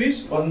root f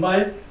is 1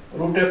 by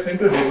root f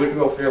into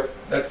derivative of f.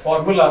 That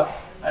formula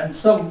and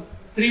some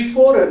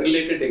 3-4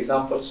 related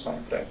examples, my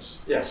friends.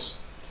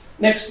 Yes.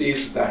 Next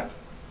is that.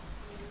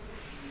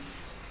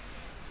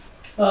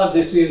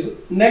 This is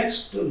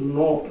next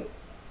note.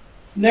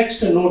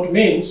 Next note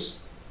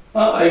means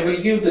I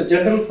will give the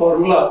general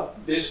formula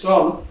based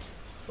on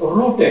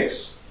root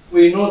x.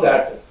 We know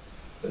that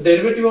the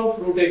derivative of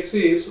root x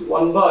is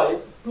 1 by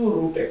 2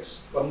 root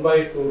x. 1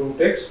 by 2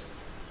 root x.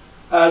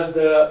 As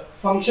the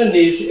function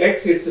is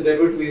x, its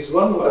derivative is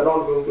 1. We are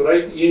not going to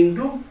write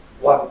into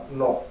 1.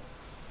 No.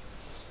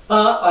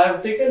 I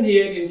have taken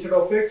here instead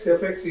of x,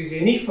 fx is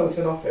any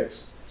function of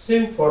x.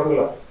 Same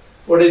formula.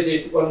 What is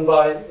it? 1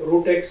 by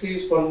root x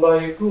is 1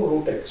 by 2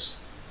 root x.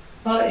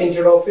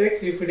 Instead of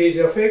x, if it is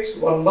fx,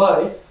 1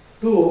 by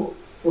 2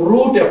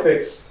 root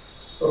fx.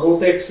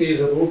 Root x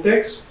is root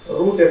x,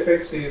 root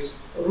fx is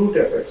root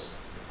fx.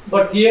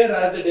 But here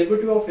as the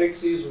derivative of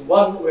x is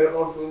 1, we are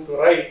not going to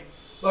write.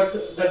 But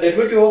the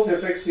derivative of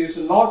fx is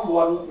not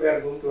 1, we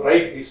are going to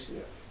write this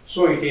here.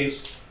 So it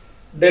is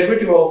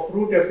derivative of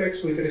root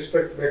fx with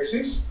respect to x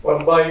is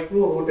 1 by 2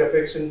 root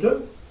fx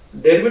into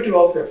derivative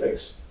of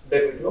fx.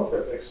 Derivative of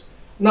fx.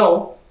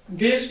 Now,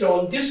 based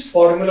on this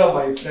formula,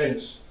 my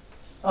friends,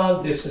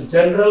 this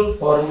general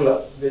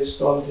formula,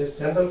 based on this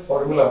general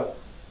formula,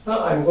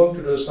 I am going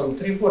to do some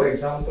 3-4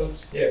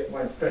 examples here,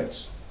 my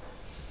friends.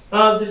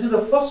 This is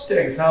the first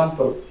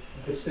example.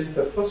 This is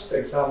the first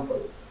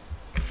example.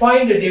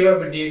 Find the dy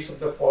by dx of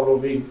the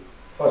following.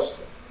 First,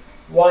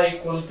 y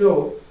equal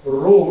to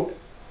root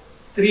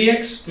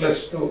 3x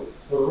plus 2.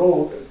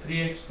 Root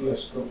 3x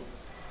plus 2.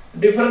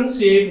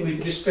 Differentiate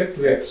with respect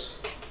to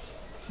x.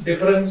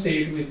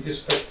 Differentiate with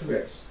respect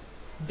to x.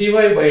 dy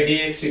by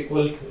dx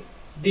equal to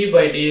d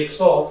by dx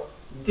of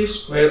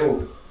this square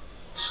root.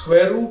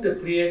 Square root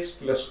 3x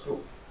plus 2.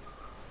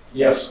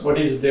 Yes, what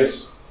is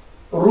this?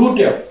 Root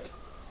f.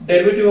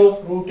 Derivative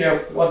of root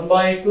f 1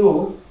 by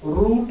 2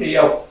 root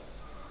f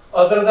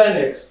other than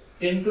x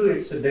into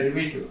its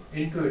derivative.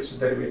 Into its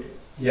derivative.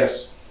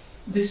 Yes.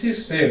 This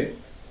is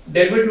same.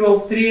 Derivative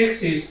of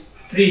 3x is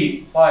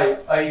 3 pi.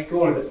 I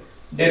told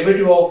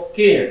derivative of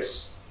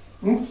kx.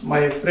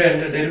 My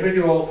friend, the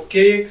derivative of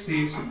kx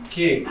is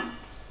k.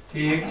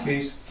 Kx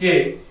is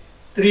k.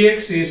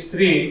 3x is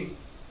 3.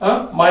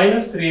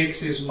 Minus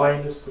 3x is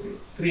minus 3.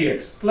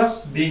 3x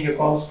plus being a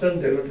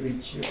constant derivative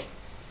each here.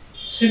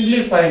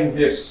 Simplifying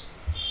this,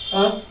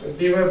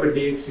 dy by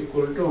dx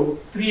equal to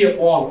 3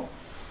 upon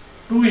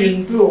 2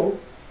 into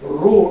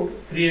root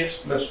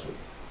 3x plus 2.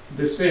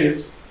 This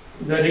is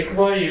the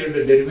required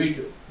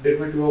derivative.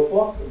 Derivative of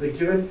what? The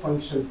given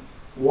function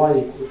y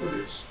equal to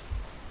this.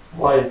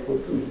 Y equal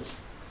to this.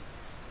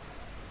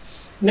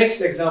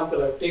 Next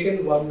example, I have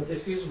taken one.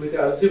 This is with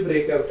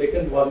algebraic. I have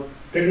taken one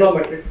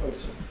trigonometric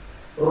function.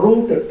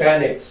 Root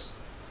tan x.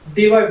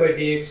 Dy by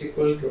dx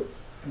equal to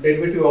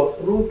derivative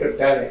of root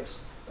tan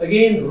x.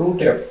 Again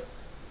root f.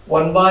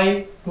 1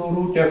 by 2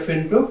 root f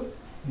into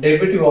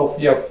derivative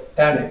of f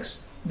tan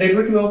x.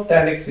 Derivative of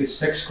tan x is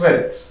sec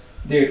square x.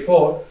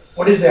 Therefore,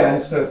 what is the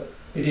answer?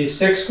 It is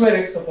sec square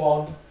x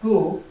upon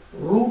 2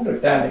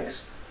 root tan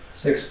x.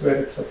 Sec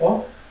square x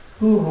upon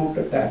 2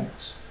 root tan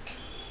x.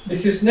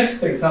 This is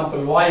next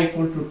example. Y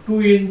equal to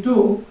 2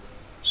 into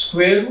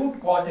square root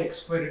cot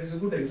x square. It is a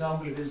good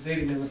example. It is there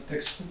in our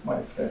textbook,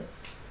 my friend.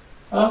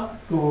 2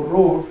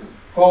 root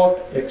cot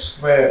x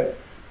square.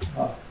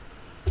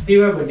 Dy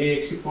by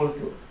dx equal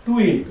to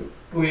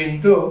 2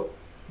 into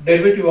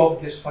derivative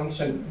of this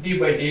function d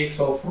by dx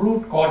of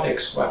root cot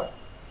x square.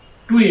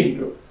 2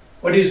 into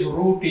what is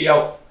root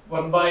f?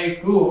 1 by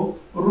 2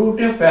 root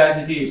f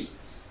as it is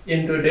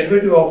into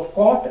derivative of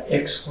cot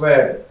x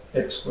square.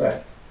 X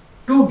square.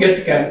 2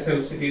 get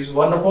cancels. It is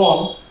 1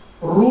 upon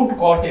root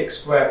cot x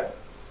square.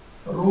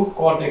 Root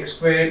cot x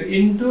square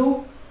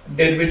into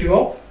derivative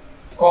of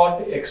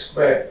cot x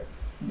square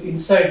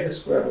inside the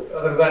square root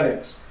other than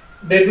x.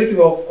 Derivative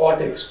of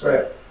cot x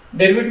square.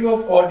 Derivative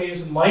of cot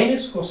is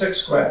minus cosec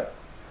square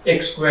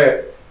x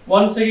square.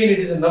 Once again it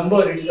is a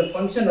number, it is a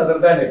function other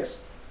than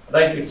x.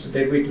 Write its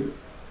derivative.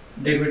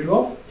 Derivative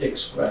of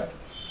x square.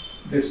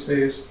 This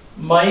is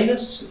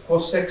minus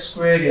cosec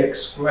square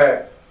x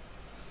square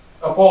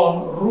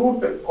upon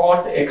root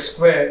cot x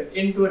square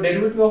into a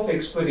derivative of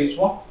x square is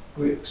what?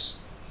 2x.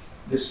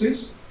 This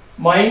is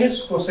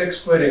minus cosec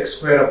square x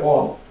square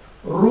upon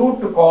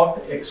root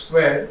cot x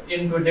square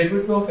into a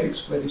derivative of x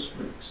square is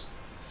 2x.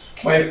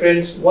 My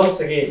friends, once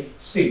again,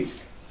 see,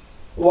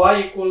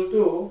 y equal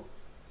to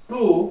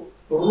 2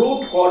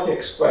 root cot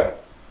x square.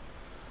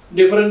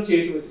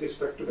 Differentiate with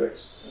respect to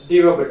x.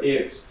 Dy by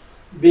dx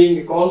being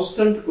a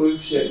constant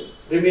coefficient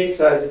remains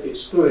as it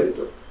is 2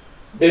 into.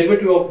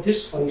 derivative of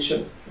this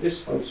function,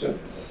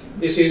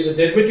 this is the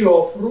derivative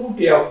of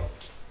root f.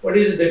 What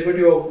is the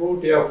derivative of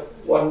root f?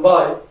 1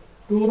 by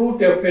 2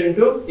 root f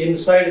into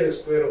inside the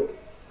square root.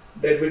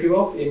 Derivative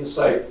of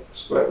inside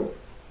square root.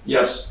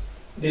 Yes,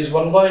 it is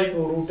 1 by 2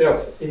 root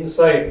f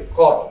inside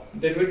cot.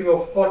 Derivative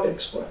of cot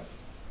x square.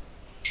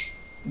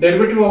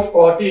 Derivative of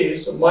cot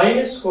is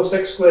minus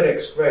cosec square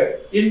x square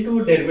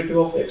into derivative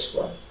of x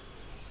square.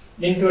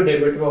 Into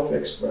derivative of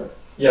x square.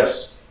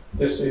 Yes,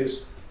 this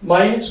is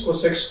minus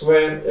cosec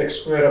square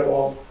x square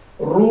upon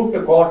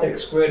root cot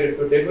x square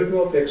into derivative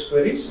of x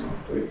square is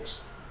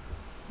 2x.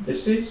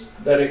 This is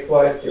the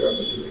required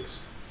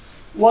derivatives.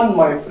 One,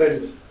 my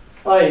friend,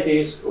 it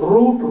is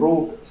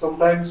root.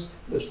 Sometimes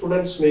the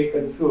students may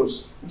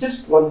confuse.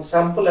 Just one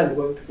sample I'm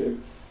going to give.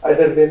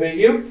 Either they may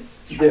give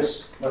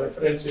this, my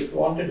friends, if you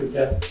wanted, you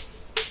can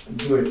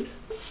do it.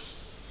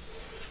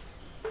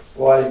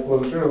 Y equal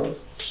to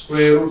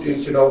square root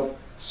instead of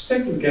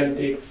sec, you can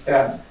take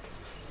tan.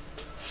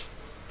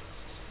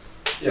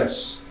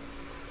 Yes.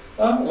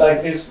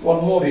 Like this,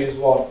 one more is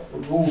what?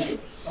 Root.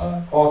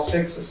 Cos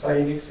x,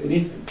 sin x,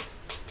 anything.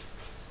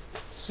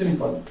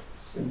 Simple.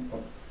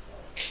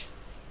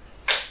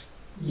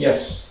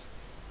 Yes.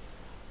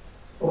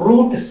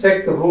 Root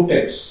sec root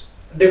x.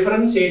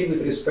 Differentiate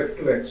with respect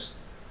to x.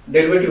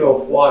 Derivative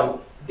of y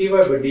dy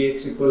by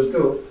dx equal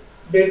to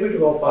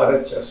derivative of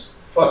RHS.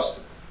 First,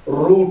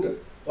 root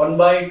 1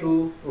 by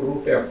 2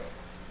 root f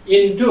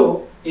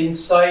into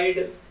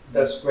inside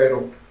the square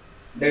root.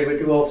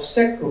 Derivative of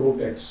sec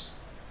root x.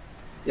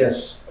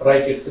 Yes,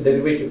 right, it's the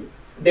derivative.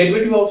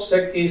 Derivative of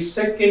sec is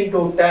sec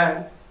into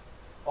tan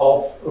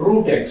of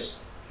root x.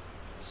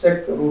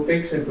 Sec root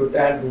x into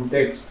tan root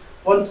x.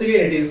 Once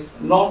again, it is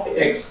not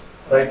x,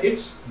 right?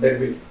 It's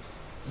derivative.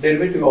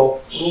 Derivative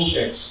of root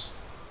x.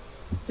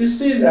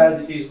 This is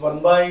as it is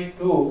 1 by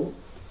 2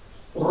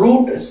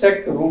 root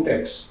sec root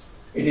x.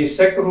 It is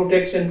sec root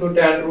x into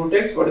tan root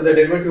x. What is the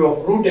derivative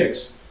of root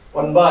x?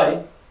 1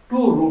 by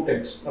 2 root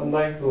x. 1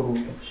 by 2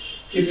 root x.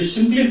 If you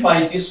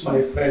simplify this,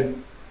 my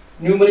friend,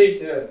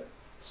 numerator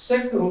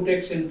sec root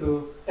x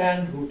into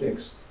tan root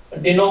x.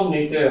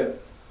 Denominator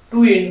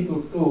 2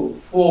 into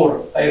 2,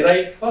 4. I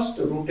write first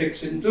root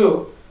x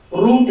into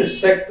root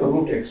sec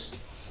root x.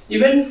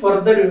 Even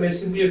further, you may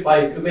simplify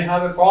it. You may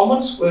have a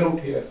common square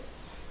root here.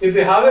 If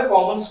you have a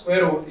common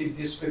square root,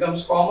 this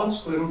becomes common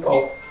square root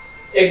of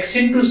x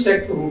into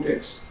sec root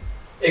x.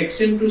 X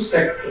into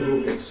sec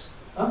root x.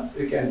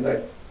 We can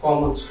write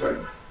common square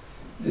root.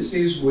 This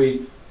is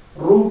with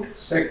root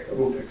sec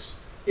root x.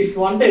 If you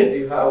wanted,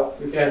 you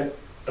can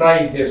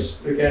try this.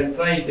 You can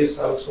try this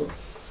also.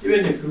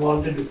 Even if you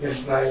wanted, you can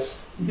try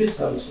this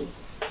also.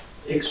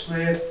 X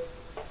square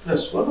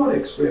plus 1 or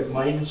x square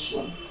minus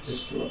 1.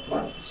 Just to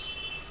apply this.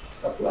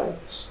 Apply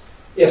this.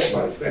 Yes,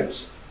 my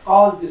friends.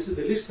 All this is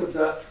the list of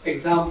the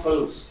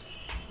examples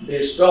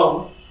based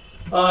on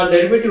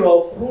derivative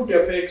of root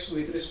fx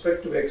with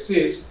respect to x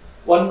is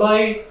 1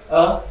 by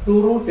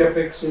 2 root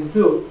fx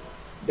into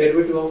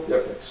derivative of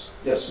fx.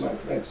 Yes, my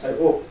friends, I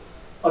hope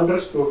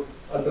understood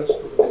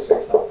this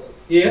example.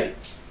 Here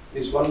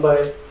is 1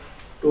 by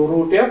 2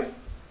 root f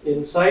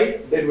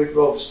inside derivative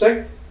of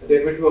sec.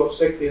 Derivative of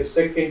sec is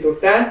sec into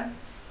tan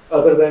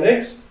other than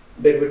x.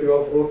 Derivative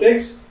of root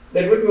x.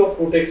 Derivative of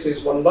root x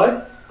is 1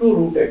 by 2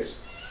 root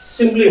x.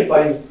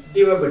 Simplifying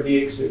dy by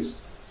dx is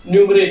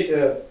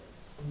numerator,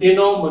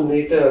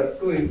 denominator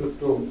 2 into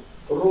 2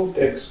 root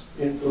x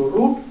into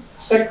root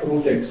sec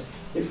root x.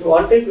 If you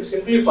wanted to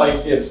simplify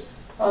this,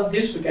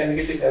 this we can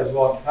get it as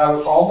what? Have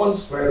a common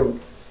square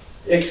root.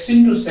 X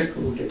into sec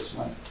root x,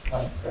 my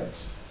friends.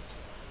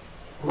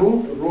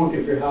 Root,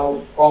 if you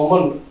have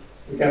common,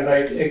 you can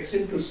write x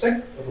into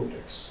sec root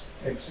x.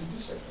 X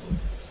into sec root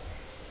x.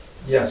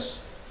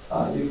 Yes.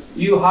 If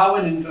you have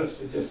an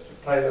interest, just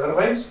try.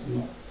 Otherwise,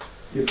 no.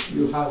 If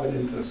you have an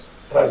interest,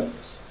 try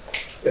this.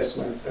 Yes,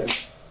 my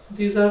friends.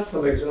 These are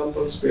some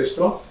examples based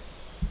on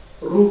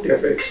root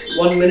fx.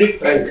 1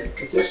 minute time.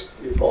 Just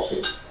you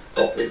copy.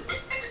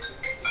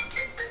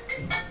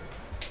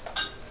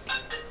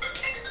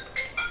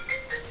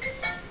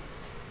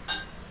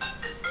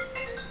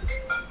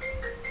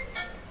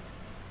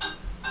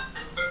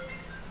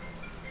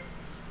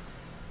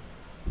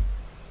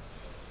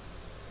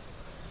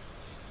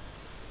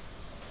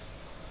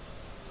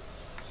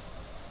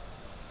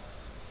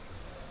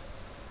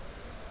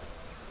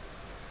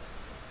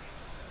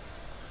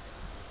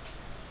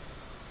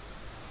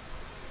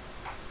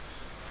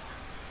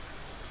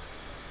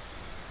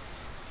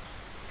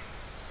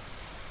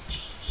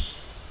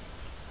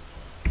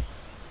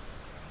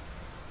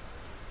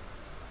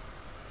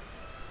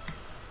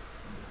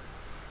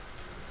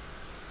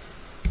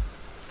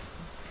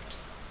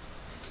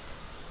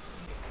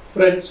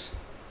 Friends,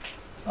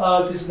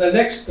 this is the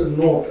next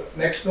note.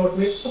 Next note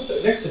means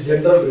the next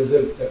general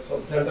result, that's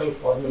from general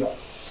formula.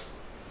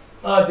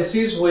 This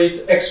is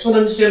with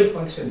exponential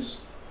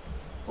functions.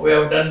 We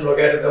have done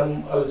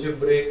logarithm,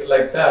 algebraic,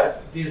 like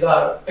that. These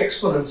are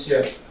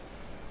exponential.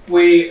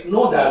 We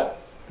know that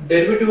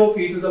derivative of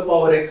e to the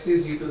power x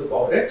is e to the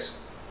power x.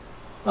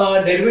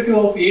 Derivative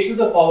of a to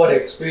the power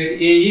x, where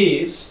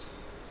a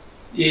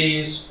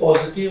is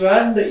positive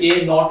and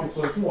a not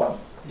equal to 1.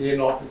 A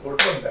not equal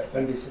to 1, that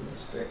condition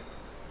is there.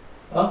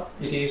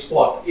 It is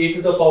what? A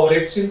to the power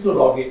x into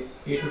log a.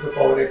 A to the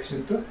power x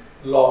into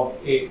log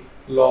a.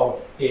 Log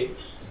a.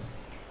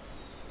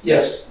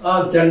 Yes,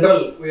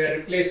 general, we are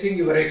replacing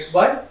your x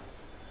by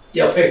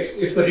fx.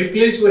 If we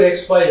replace your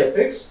x by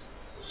fx,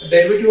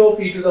 derivative of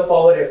e to the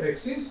power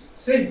fx is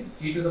same.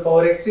 E to the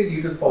power x is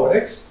e to the power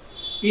x.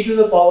 E to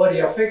the power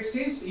fx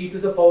is e to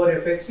the power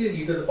fx is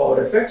e to the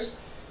power fx.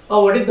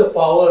 Now what is the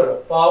power?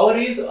 Power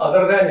is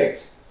other than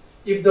x.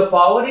 If the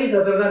power is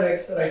other than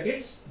x, write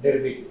its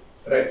derivative.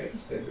 Write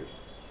its derivative.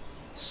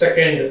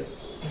 Second,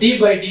 d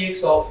by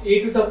dx of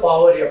a to the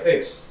power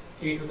fx.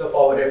 E to the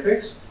power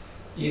fx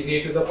is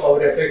e to the power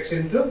fx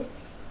into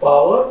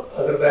power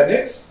other than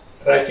x.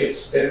 Write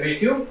its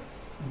derivative.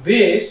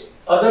 Base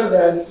other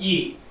than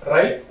e.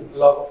 Right?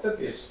 Log of the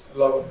base.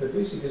 Log of the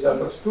base. It is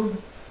understood.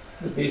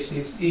 The base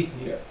is e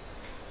here.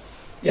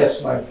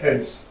 Yes, my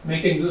friends.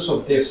 Making use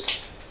of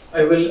this,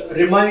 I will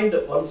remind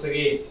once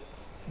again.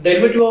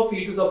 Derivative of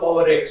e to the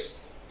power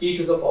x. E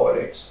to the power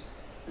x.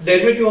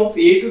 Derivative of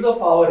a to the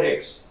power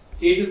x.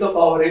 A to the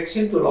power x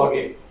into log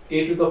a.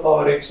 A to the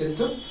power x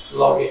into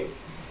log a.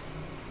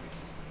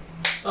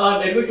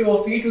 Derivative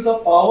of e to the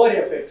power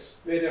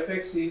fx, where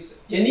fx is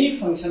any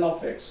function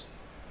of x.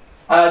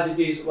 As it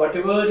is,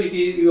 whatever it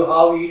is, you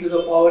have e to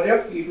the power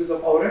f, e to the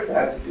power f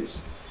as it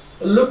is.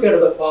 Look at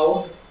the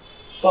power.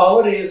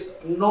 Power is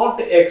not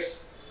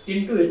x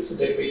into its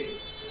derivative.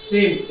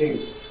 Same thing.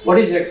 What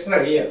is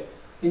extra here?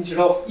 Instead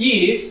of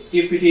e,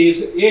 if it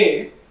is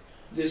a,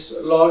 this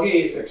log a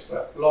is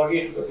extra. Log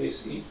a to the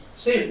base e.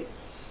 Same.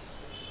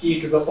 E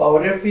to the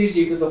power f is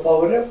e to the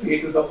power f, e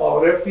to the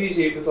power f is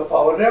e to the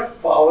power f,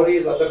 power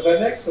is other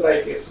than x,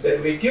 write its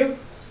derivative.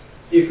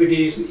 If it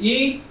is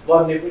e,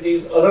 1, if it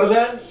is other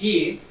than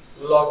e,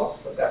 log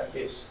of that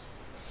base.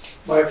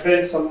 My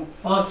friends, some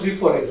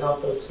 3-4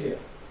 examples here.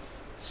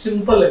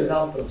 Simple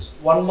examples,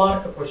 1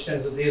 mark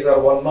questions, these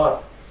are 1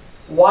 mark.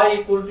 Y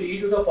equal to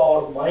e to the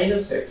power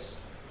minus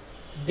x,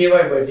 dy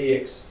by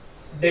dx,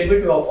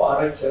 derivative of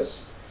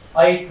RHS.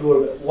 I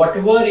told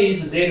whatever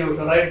is there, you have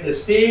to write the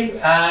same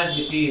as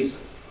it is.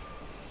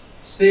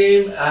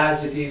 Same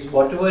as it is,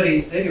 whatever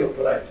is there, you have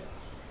to write.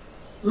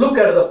 Look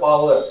at the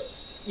power.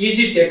 Is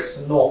it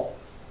x? No.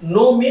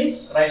 No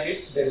means write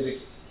its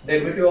derivative.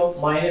 Derivative of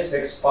minus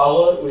x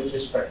power with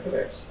respect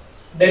to x.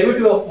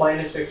 Derivative of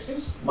minus x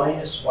is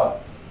minus 1.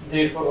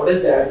 Therefore, what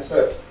is the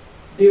answer?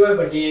 Dy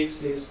by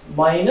dx is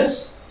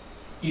minus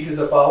e to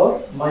the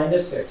power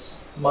minus x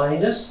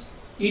minus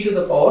e to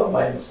the power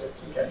minus x.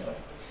 You can write.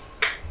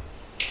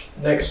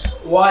 Next,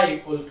 y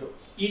equal to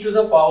e to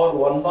the power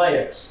 1 by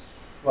x,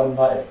 1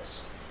 by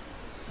x.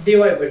 Dy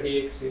by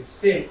dx is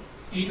same,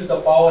 e to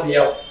the power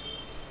f.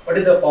 What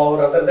is the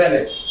power other than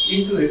x?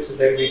 Into its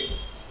derivative.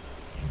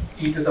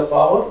 E to the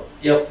power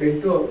f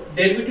into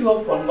derivative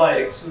of 1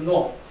 by x. You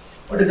know,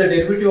 what is the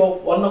derivative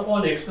of 1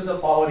 upon x to the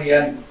power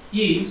n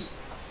is?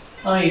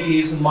 It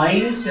is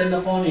minus n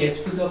upon x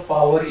to the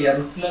power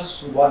n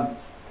plus 1.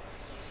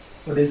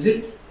 What is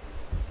it?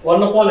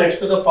 1 upon x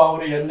to the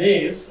power n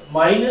is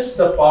minus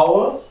the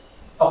power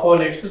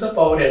upon x to the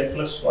power n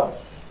plus 1.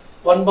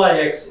 1 by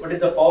x, what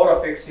is the power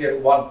of x here?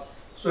 1.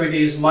 So it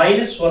is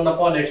minus 1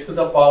 upon x to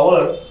the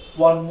power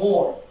 1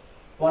 more.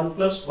 1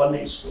 plus 1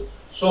 is 2.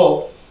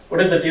 So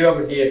what is the dy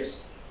by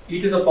dx?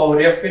 E to the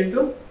power f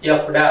into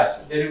f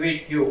dash,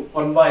 derivative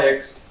 1 by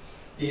x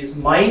is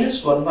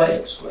minus 1 by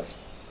x square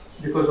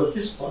because of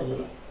this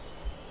formula.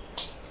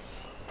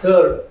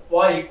 Third,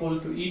 y equal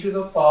to e to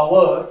the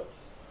power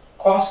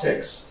cos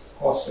x,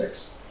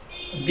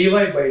 dy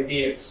by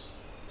dx,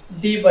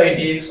 d by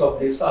dx of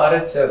this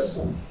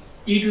RHS,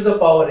 e to the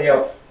power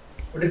f,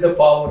 what is the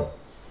power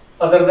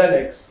other than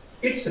x?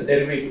 Its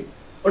derivative.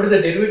 What is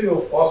the derivative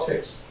of cos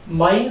x?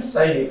 Minus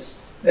sin x.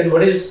 Then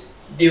what is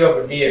dy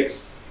by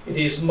dx? It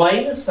is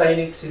minus sin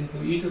x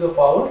into e to the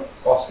power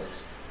cos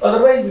x.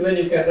 Otherwise, even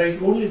you can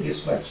write only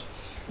this much.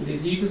 It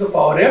is e to the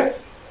power f,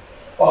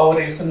 power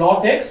is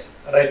not x,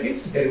 write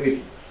its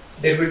derivative.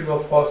 Derivative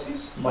of cos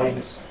is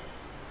minus sin.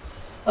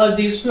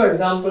 These two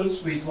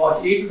examples with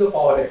what? A to the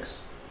power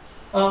x,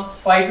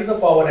 5 to the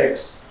power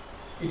x.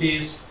 It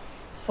is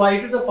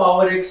 5 to the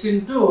power x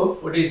into,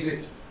 what is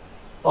it?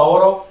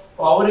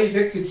 Power is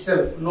x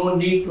itself. No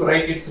need to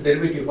write its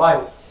derivative.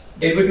 Why?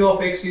 Derivative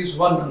of x is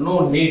 1.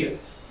 No need.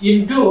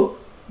 Into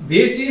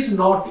base is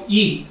not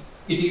e.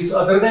 It is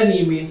other than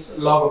e means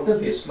log of the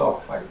base,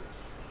 log 5.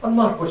 One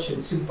more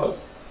question, simple.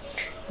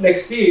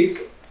 Next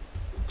is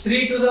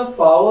 3 to the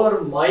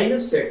power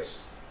minus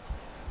x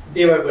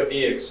dy by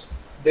dx.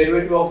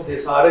 Derivative of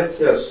this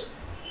RHS,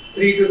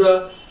 3 to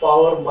the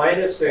power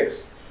minus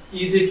x.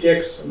 Is it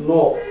x?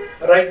 No.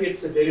 Write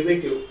its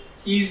derivative.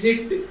 Is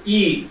it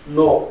e?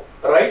 No.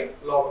 Write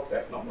log of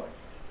that number.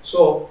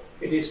 So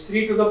it is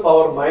 3 to the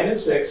power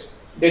minus x.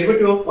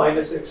 Derivative of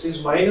minus x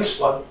is minus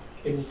 1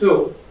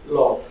 into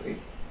log 3.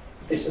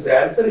 This is the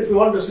answer. If you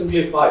want to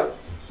simplify,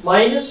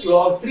 minus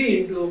log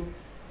 3 into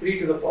 3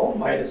 to the power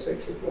minus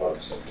x if you want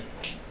to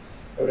simplify.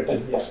 I've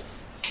written here.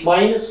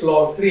 Minus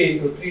log 3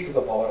 into 3 to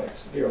the power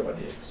x divided by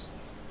dx.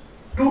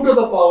 2 to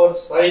the power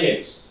sine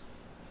x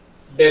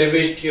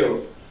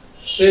derivative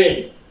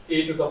same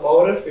e to the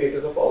power f, a to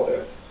the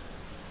power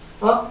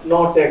f.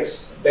 Not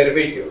x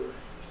derivative,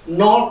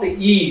 not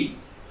e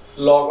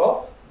log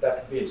of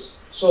that base.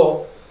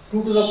 So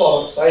 2 to the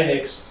power sine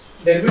x,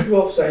 derivative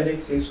of sine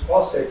x is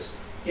cos x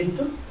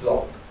into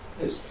log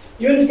this.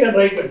 Even you can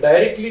write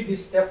directly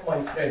this step,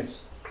 my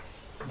friends.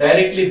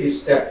 Directly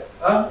this step,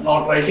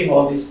 not writing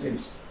all these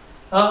things.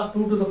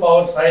 2 to the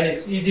power sine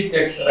x, easy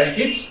text, write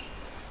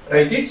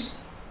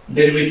its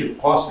derivative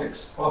cos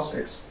x.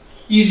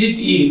 Is it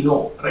e?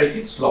 No, write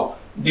its log.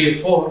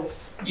 Therefore,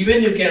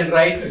 even you can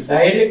write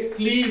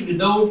directly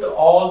without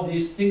all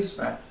these things,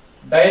 man.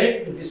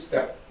 Direct this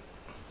step.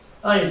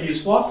 It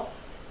is what?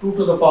 2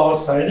 to the power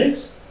sine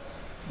x,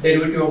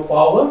 derivative of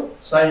power,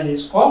 sine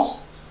is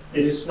cos,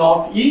 it is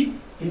not e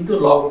into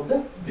log of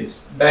the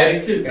base.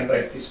 Directly you can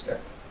write this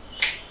step.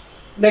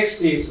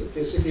 Next is,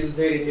 this it is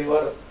there in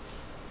your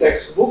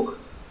textbook.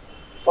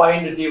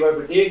 Find dy by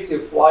dx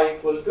if y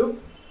equal to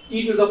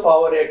e to the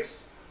power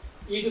x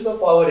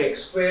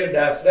square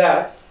dash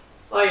dash.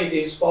 It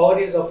is power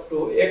is up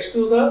to x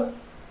to the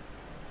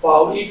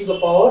power e to the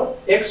power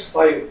x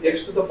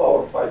to the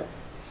power 5.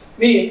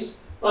 Means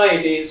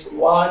it is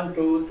 1,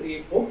 2,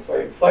 3, 4,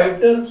 5.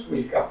 5 terms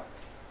will come.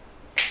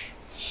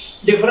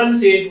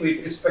 Differentiate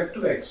with respect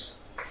to x.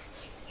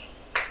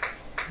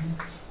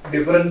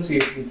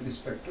 Differentiate with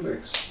respect to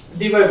x.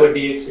 dy by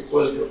dx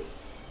equal to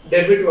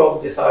derivative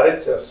of this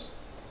RHS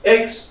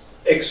x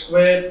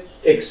square,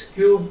 x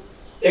cube,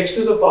 x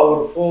to the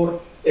power 4,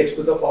 x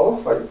to the power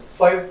 5.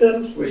 5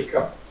 terms will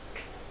come.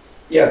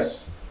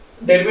 Yes.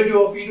 Derivative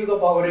of e to the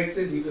power x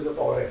is e to the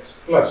power x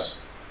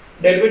plus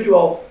derivative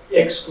of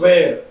x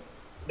square.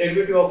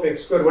 Derivative of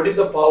x square, what is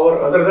the power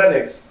other than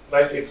x?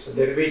 Right, it's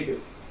derivative.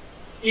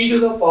 E to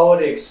the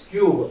power x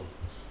cube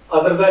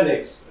other than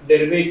x,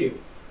 derivative.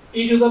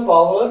 E to the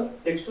power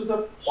x to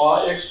the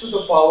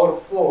power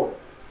 4,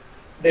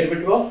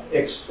 derivative of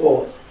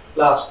x4,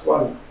 last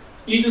one.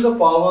 E to the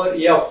power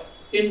f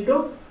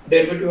into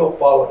derivative of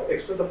power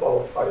x to the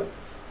power 5.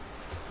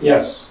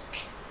 Yes.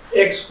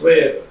 X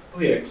square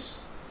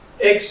 2x,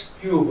 x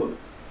cube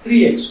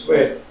 3x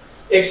square,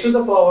 x to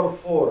the power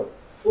 4,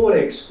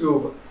 4x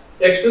cube,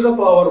 x to the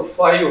power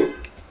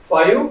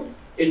 5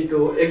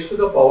 into x to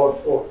the power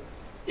 4.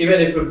 Even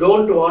if you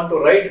don't want to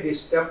write this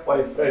step,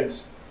 my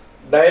friends,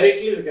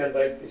 directly you can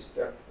write this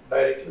step.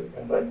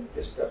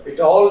 It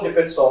all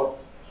depends on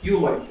you,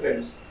 my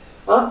friends.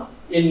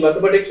 In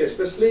mathematics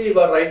especially, you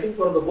are writing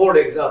for the board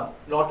exam,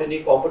 not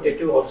any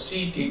competitive or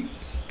CET.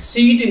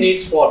 CET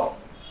needs what?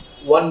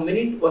 1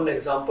 minute, one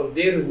example.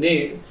 There you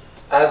need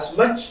as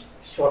much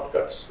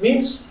shortcuts.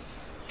 Means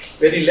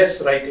very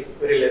less writing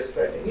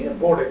in a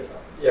board exam.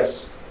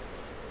 Yes.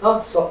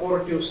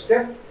 Supportive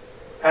step,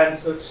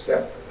 answer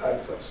step.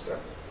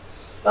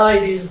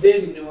 It is there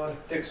in your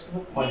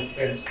textbook, my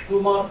friends.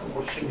 2 mark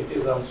question. It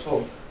is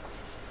also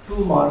 2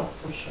 mark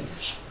question.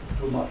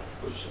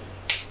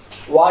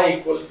 Y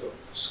equal to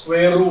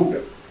square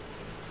root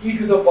e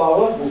to the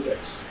power root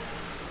x.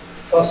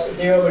 First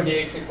dy by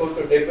dx equal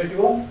to derivative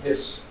of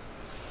this.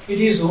 It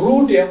is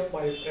root f,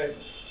 my friend.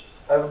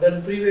 I have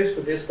done previous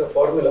to this the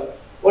formula.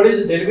 What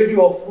is the derivative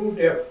of root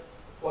f?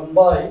 1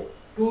 by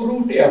 2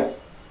 root f.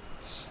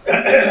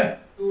 2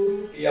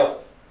 root f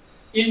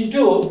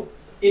into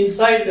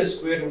inside the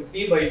square root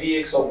d by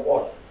dx of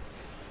what?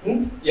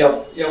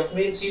 F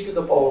means e to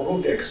the power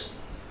root x.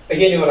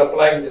 Again you are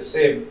applying the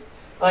same.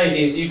 It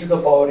is e to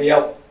the power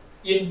f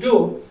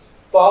into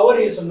power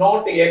is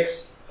not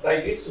x,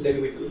 right? It's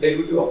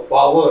derivative of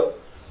power.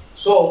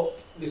 So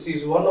this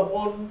is 1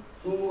 upon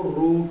 2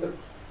 root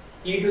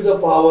e to the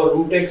power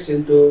root x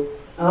into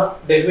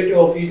derivative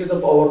of e to the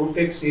power root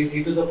x is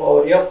e to the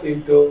power f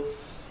into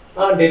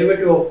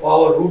derivative of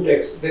power root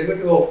x.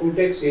 Derivative of root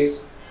x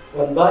is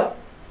 1 by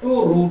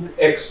 2 root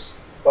x.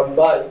 1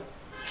 by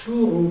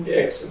 2 root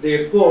x.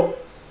 Therefore,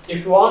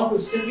 if you want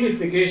to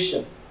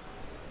simplification,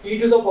 e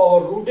to the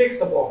power root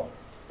x upon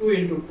 2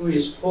 into 2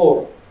 is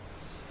 4.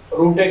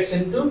 Root x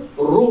into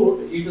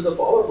root e to the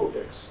power root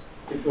x.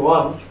 If you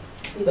want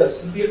the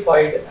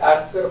simplified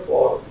answer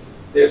for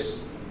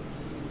this,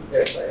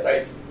 yes, I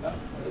write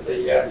under the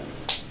year.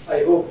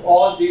 I hope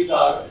all these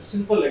are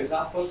simple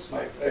examples,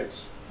 my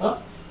friends.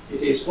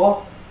 It is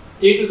what?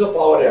 E to the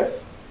power f.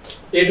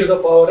 A to the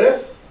power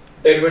f,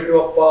 derivative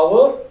of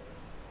power,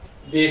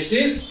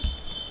 basis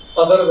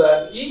other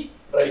than e,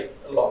 right,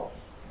 log.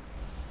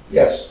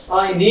 Yes,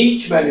 in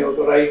each man you have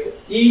to write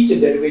each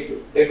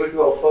derivative. Derivative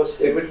of first,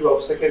 derivative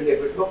of second,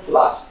 derivative of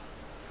last.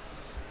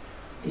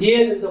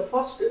 Here in the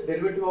first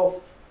derivative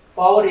of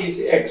power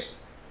is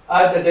x.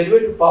 The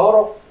derivative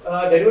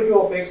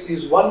of x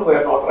is 1, we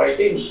are not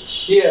writing.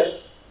 Here,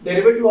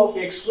 derivative of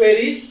x square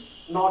is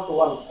not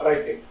 1,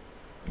 writing.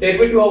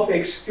 Derivative of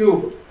x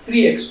cube,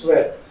 3x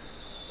square.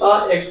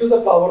 X to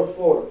the power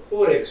 4,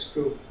 4x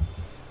cube.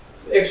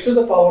 X to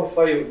the power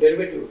 5,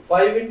 derivative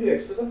 5 into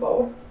x to the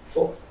power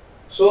 4.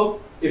 So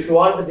If you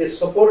want this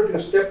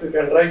supportive step, you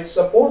can write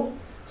support.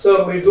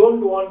 So we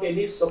don't want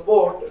any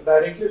support,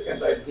 directly you can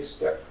write this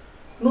step.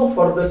 No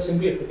further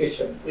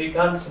simplification. We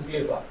can't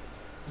simplify.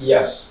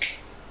 Yes.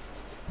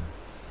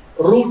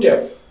 Root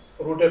f.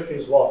 Root f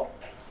is what?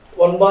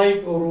 1 by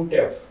 2 root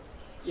f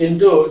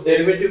into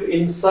derivative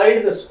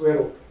inside the square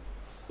root.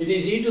 It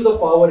is e to the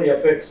power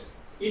fx.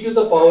 E to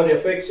the power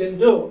fx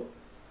into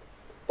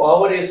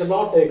power is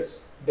not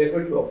x,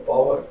 derivative of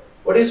power.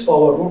 What is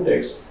power? Root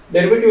x.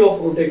 Derivative of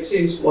root x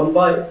is 1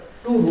 by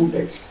 2 root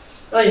x.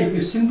 Now if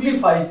you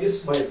simplify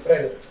this, my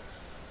friend,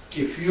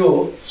 if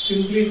you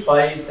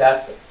simplify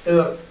that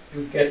term,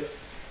 you get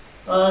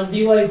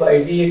dy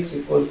by dx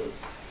equal to,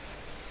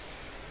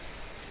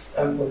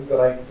 I am going to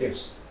write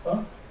this,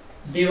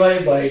 dy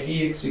by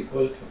dx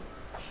equal to,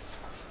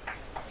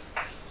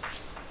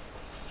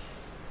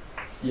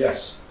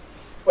 yes,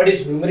 what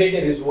is numerator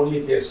is only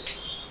this,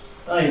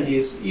 it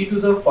is e to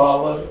the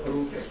power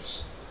root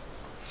x,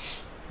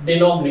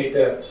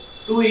 denominator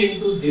 2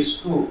 into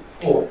this 2,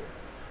 4,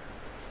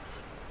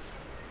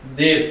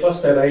 there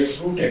first I write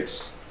root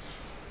x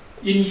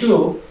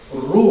into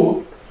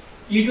root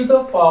e to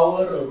the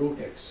power root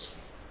x.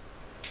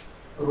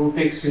 Root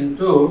x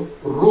into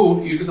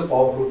root e to the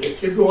power root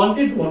x. If you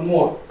wanted one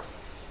more,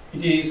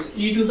 it is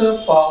e to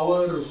the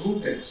power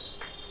root x.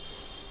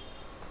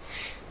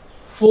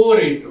 4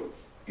 into,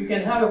 you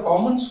can have a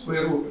common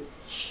square root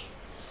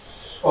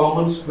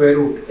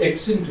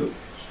x into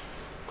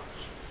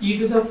e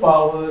to the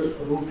power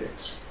root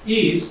x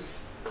is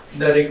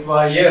the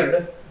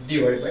required dy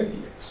by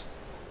dx.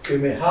 You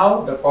may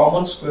have the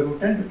common square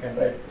root and you can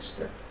write this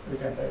step.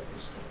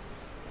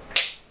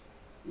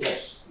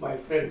 Yes, my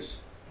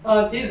friends.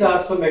 These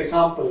are some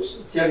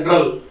examples,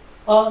 general.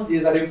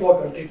 These are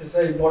important. It is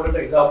an important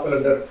example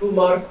under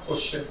 2-mark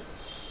question.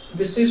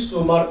 This is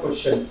 2-mark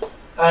question.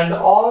 And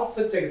all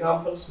such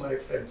examples, my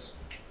friends,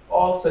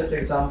 all such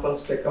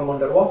examples, they come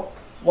under what?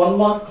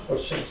 1-mark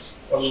questions.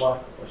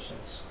 1-mark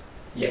questions.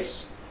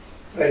 Yes,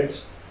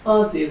 friends.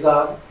 These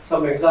are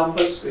some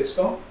examples based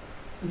on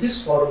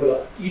this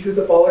formula, e to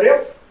the power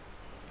f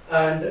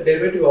and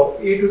derivative of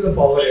a to the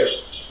power f,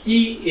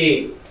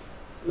 ea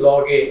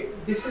log a.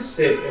 This is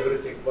same,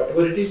 everything.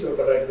 Whatever it is, you have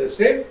to write the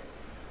same.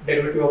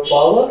 Derivative of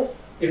power,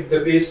 if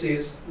the base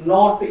is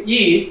not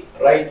e,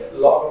 write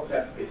log of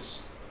that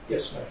base.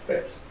 Yes, my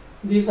friends.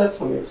 These are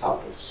some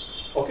examples.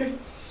 Okay.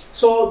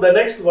 So the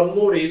next one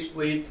more is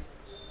with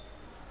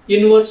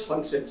inverse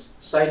functions,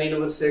 sine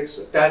inverse x,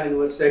 tan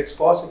inverse x,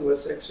 cos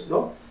inverse x,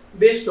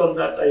 Based on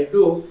that, I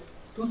do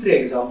 2-3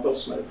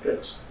 examples, my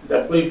friends.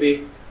 That will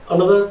be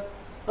another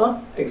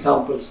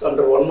examples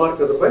under 1 mark,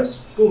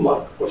 otherwise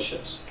 2-mark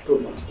questions.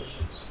 2-mark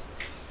questions.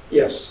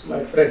 Yes,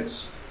 my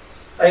friends.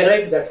 I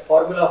write that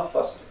formula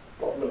first.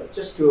 Formula,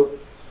 just to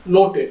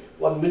note it.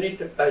 1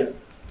 minute time.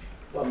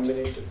 1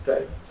 minute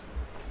time.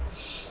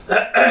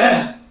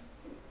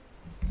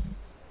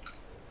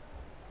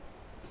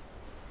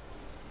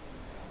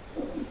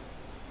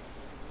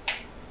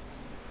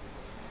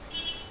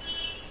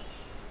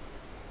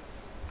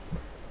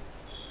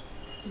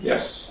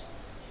 Yes.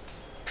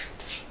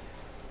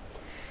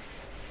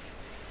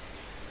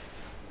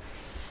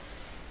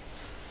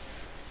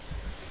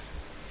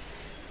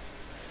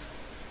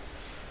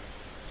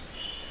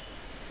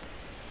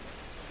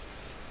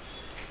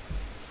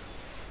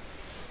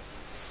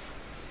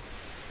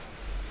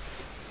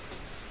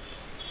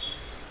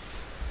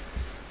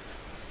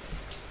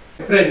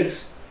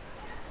 Friends,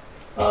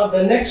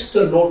 the next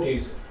note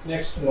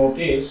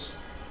is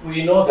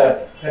we know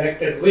that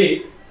connected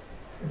with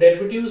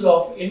derivatives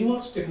of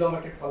inverse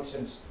trigonometric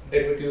functions.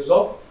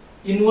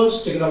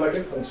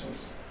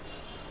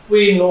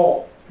 We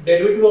know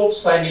derivative of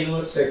sine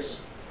inverse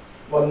x,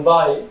 1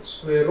 by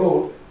square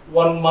root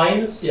 1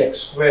 minus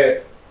x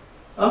square.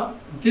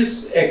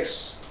 This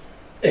x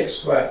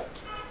square.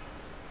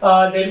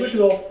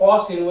 Derivative of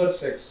cos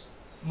inverse x,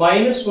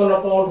 minus 1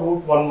 upon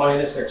root 1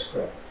 minus x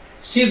square.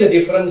 See the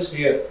difference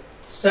here.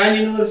 Sine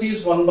inverse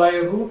is 1 by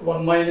root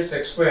 1 minus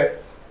x square.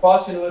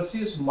 Cos inverse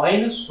is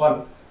minus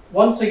 1.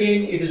 Once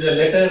again, it is a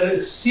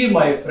letter C,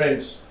 my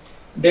friends.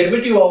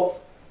 Derivative of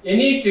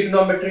any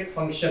trigonometric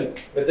function,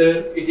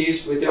 whether it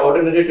is with the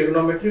ordinary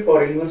trigonometric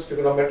or inverse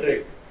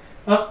trigonometric,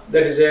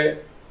 there is a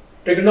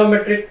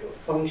trigonometric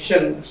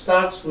function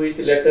starts with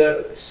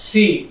letter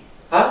C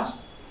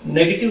as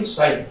negative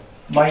sign,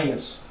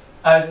 minus.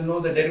 As you know,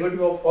 the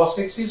derivative of cos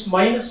x is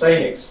minus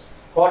sin x.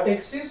 Cot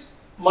x is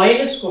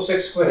minus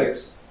cosec square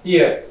x.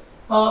 Here,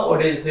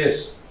 what is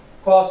this?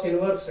 Cos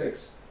inverse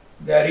x.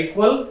 They are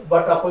equal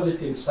but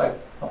opposite in sign.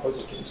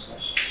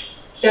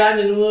 Tan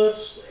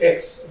inverse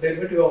x.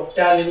 Derivative of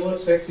tan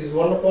inverse x is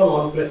 1 upon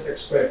 1 plus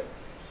x square.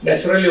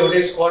 Naturally, what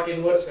is cot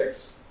inverse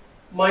x?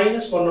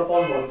 Minus 1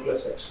 upon 1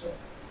 plus x square.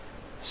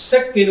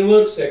 Sec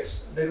inverse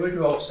x.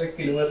 Derivative of sec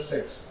inverse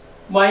x.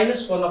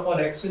 Minus 1 upon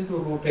x into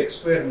root x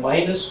square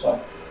minus 1.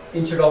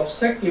 Instead of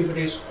sec, if it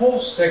is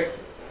cos sec,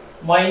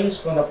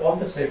 minus 1 upon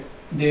the sec.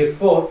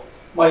 Therefore,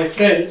 my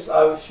friends,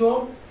 I have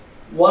shown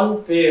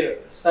one pair,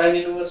 sine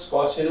inverse,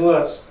 cos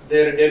inverse,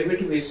 their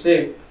derivative is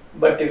same,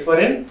 but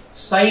different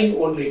sign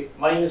only,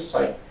 minus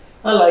sign.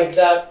 Like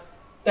that,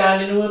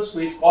 tan inverse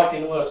with cot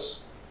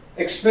inverse,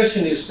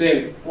 expression is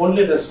same,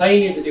 only the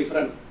sign is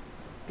different.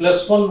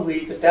 Plus 1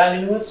 with tan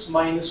inverse,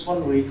 minus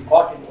 1 with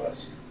cot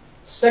inverse.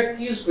 Sec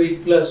is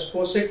with plus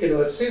cosec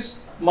inverse is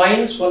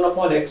minus 1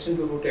 upon x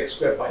into root x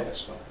square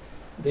minus 1.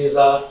 These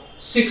are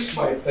 6,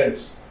 my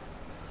friends.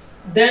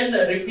 Then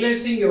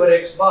replacing your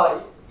x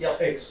by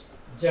fx,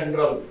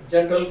 general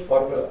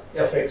formula,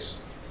 fx.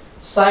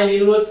 Sin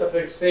inverse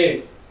fx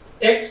same,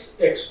 x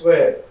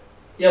square,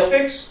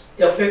 fx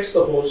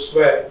the whole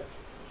square,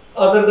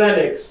 other than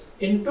x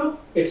into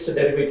its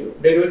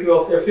derivative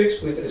of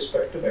fx with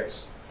respect to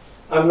x.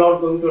 I am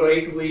not going to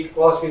write with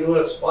cos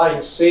inverse phi,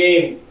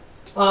 same.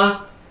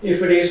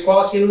 If it is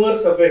cos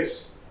inverse of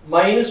x,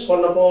 minus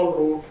 1 upon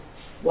root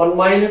 1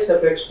 minus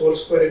fx whole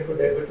square into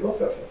derivative of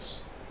fx.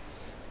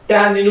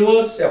 Tan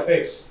inverse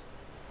fx,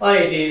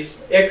 it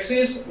is x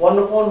is 1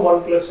 upon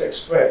 1 plus x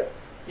square,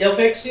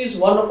 fx is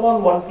 1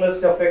 upon 1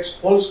 plus fx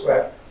whole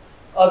square,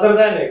 other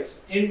than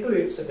x into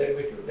its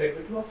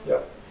derivative of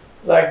f.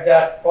 Like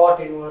that, cot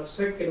inverse,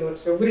 sec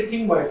inverse,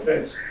 everything, my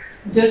friends.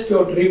 Just you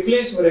have to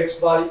replace your x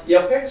by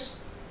fx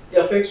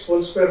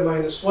whole square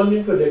minus 1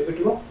 into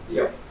derivative of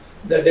f.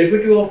 The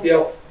derivative of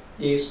f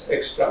is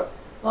extra.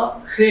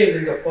 Same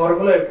in the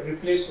formula, you have to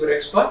replace your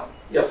x by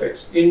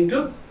fx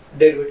into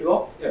derivative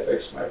of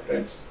fx, my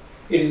friends.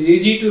 It is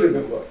easy to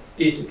remember.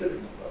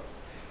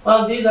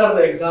 These are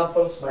the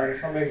examples,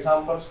 some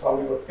examples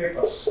from your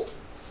papers.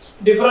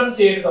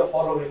 Differentiate the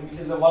following. It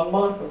is a 1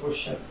 mark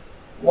question.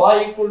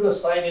 Y equal to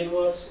sin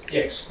inverse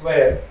x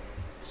square,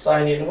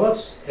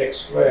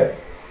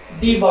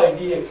 d by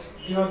dx,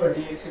 dy by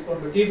dx equal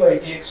to d by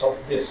dx of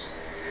this.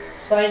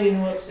 Sin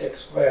inverse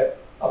x square,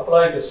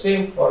 apply the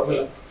same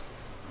formula,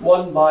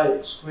 1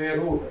 by square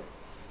root.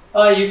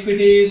 If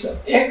it is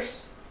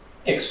x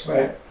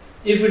square,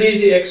 if it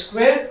is x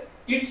square,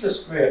 it's a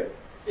square,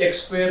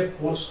 x square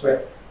whole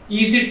square.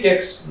 Is it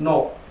x?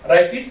 No.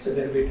 Write its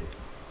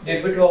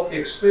derivative of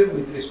x square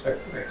with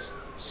respect to x.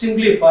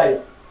 Simplify,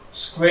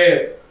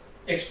 square,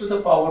 x to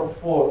the power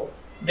 4,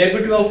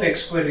 derivative of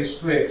x square is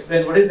 2x.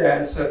 Then what is the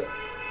answer?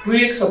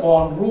 2x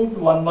upon root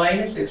 1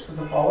 minus x to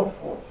the power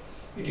 4.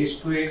 It is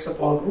 2x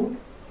upon root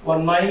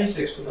 1 minus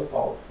x to the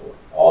power 4.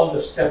 All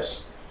the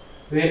steps,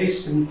 very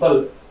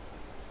simple.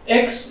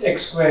 X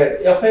square,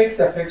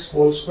 fx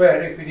whole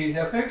square, if it is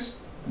fx,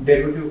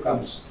 derivative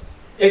comes.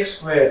 X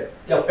square,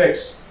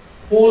 fx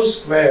whole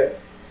square,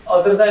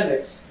 other than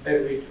x,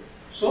 derivative.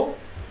 So,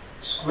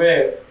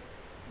 square,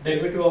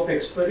 derivative of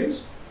x square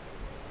is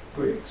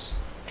 2x.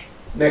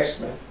 Next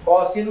one,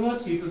 cos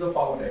inverse e to the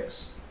power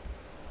x,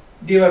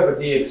 dy by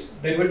dx,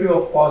 derivative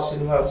of cos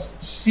inverse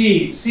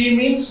c, c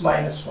means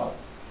minus 1,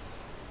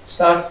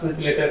 starts with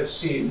letter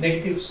c,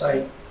 negative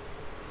sign,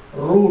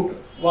 root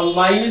 1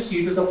 minus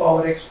e to the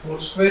power x whole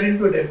square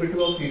into derivative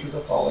of e to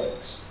the power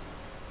x.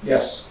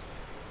 Yes,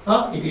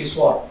 it is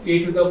what?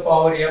 E to the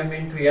power m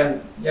into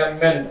n,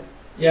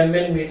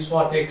 mn means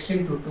what? X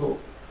into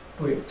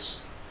 2x.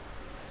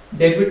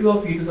 Derivative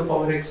of e to the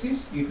power x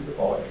is e to the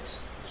power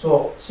x.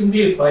 So,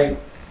 simplify,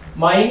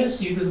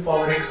 minus e to the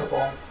power x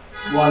upon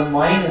 1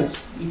 minus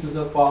e to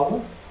the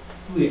power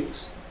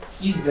 2x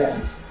is the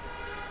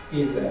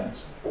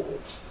answer.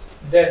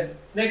 Then,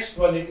 next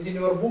one, it is in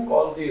your book,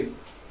 all these.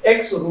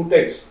 X root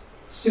x,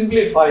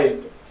 simplify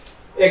it.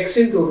 X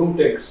into root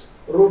x.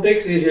 Root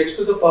x is x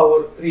to the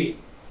power 3.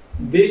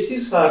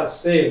 Bases are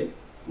same.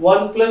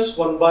 1 plus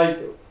 1 by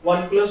 2.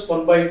 1 plus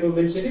 1 by 2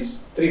 means it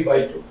is 3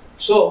 by 2.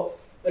 So,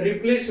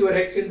 replace your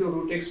x into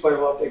root x by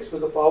what? X to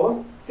the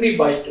power 3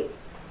 by 2.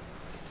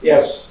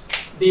 Yes,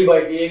 d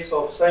by dx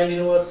of sin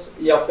inverse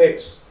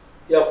fx,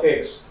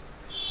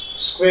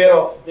 square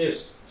of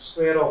this,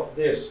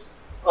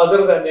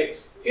 other than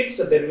x, it's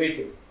a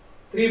derivative.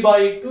 3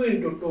 by 2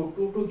 into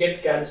 2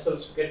 get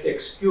cancels, get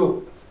x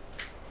cube,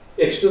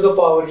 x to the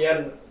power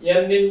n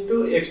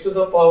into x to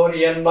the power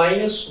n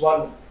minus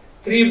 1,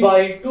 3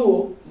 by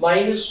 2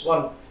 minus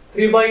 1,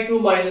 3 by 2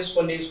 minus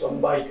 1 is 1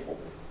 by 2.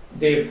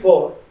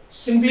 Therefore,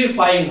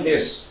 simplifying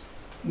this,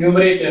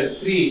 numerator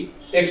 3,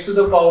 x to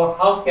the power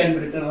half can be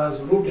written as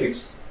root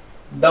x,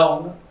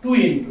 down 2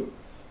 into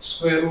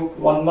square root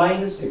 1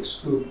 minus x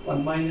cube,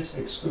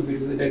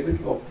 is the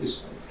derivative of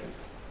this, my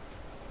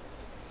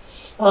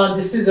friend.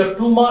 This is a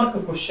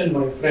 2-mark question,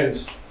 my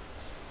friends.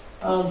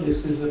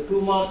 This is a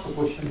 2-mark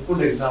question,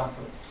 good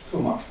example, 2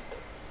 mark.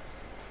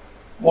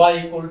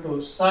 Y equal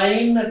to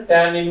sin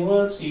tan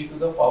inverse e to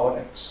the power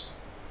x.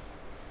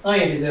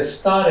 It is a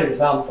star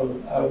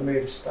example, I have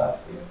made star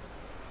here.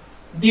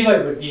 Dy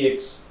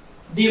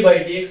by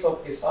dx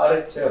of this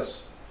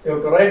RHS, you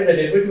have to write the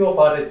derivative of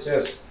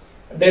RHS,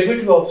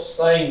 derivative of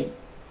sine,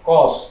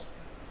 cos,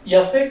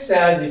 fx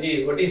as it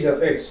is. What is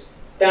fx?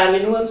 Tan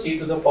inverse e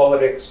to the power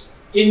x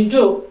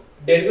into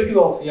derivative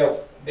of f,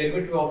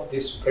 derivative of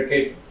this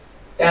bracket,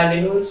 tan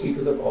inverse e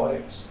to the power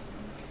x.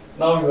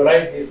 Now you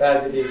write this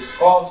as it is,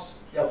 cos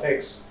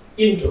fx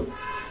into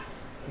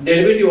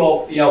derivative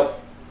of f,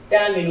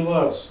 tan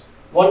inverse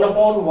 1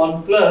 upon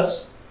 1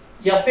 plus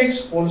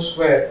fx whole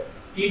square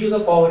e to the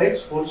power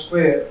x whole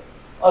square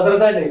other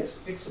than x,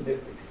 its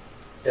derivative.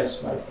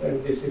 Yes, my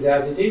friend, this is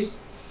as it is.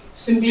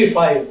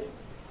 Simplified,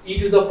 e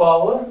to the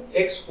power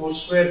x whole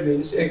square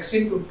means x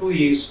into 2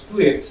 is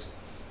 2x.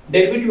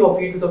 Derivative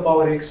of e to the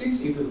power x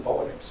is e to the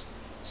power x.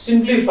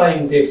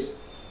 Simplifying this,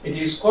 it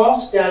is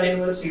cos tan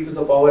inverse e to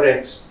the power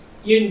x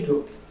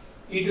into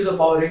e to the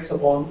power x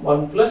upon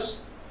 1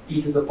 plus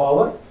e to the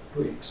power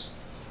 2x.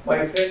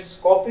 My friends,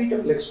 copy it. I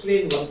will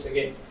explain once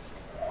again.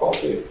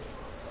 Copy it.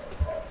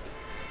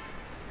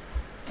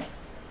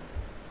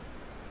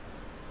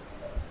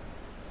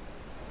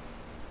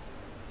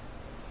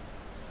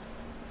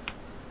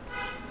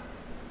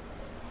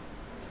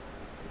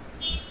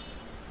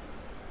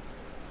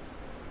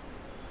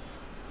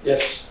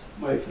 Yes,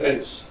 my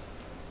friends.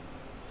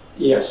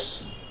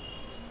 Yes.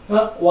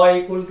 Y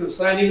equal to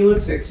sin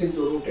inverse x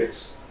into root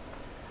x.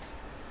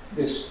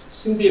 This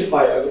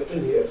simplify, I have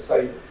written here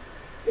side.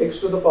 X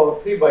to the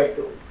power 3 by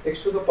 2.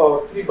 X to the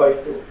power 3 by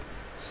 2.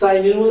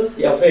 Sin inverse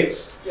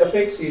fx.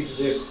 Fx is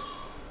this.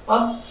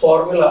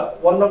 Formula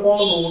 1 upon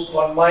root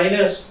 1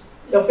 minus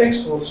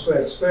fx whole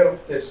square. Square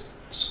of this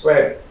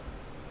square.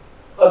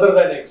 Other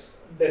than x.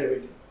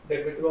 Derivative.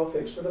 Derivative of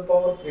x to the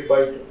power 3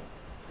 by 2.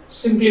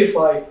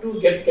 Simplify,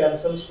 2 get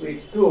cancels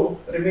with 2,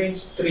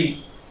 remains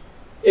 3.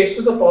 X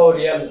to the power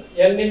n,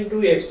 n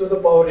into x to the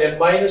power n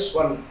minus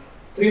 1.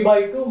 3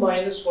 by 2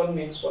 minus 1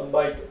 means 1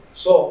 by 2.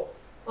 So,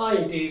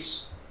 it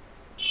is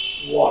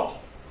what?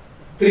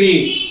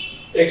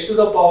 3 x to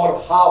the power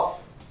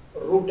half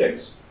root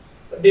x.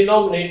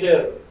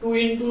 Denominator 2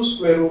 into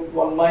square root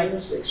 1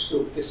 minus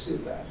x2. This is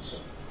the answer.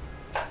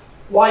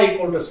 Y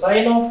equal to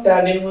sine of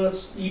tan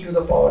inverse e to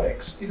the power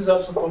x. It is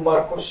also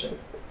 2-mark question.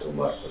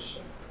 2-mark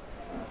question.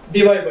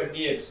 Dy by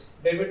dx,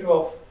 derivative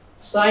of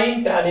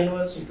sine tan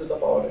inverse e to the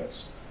power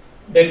x,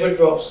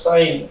 derivative of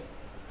sine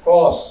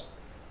cos,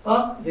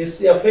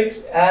 this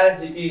fx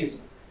as it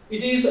is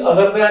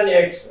other than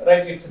x,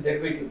 right, its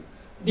derivative,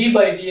 d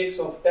by dx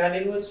of tan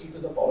inverse e to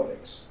the power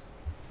x,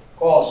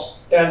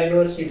 cos tan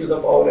inverse e to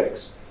the power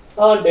x,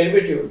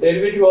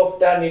 derivative of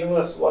tan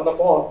inverse 1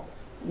 upon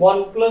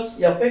 1 plus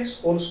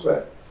fx whole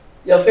square,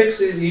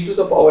 fx is e to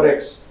the power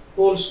x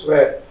whole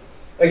square.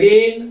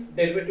 Again,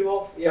 derivative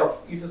of f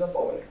e to the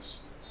power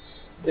x.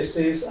 This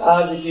is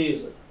as it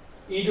is.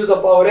 E to the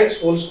power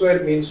x whole square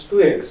means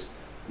 2x.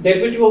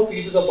 Derivative of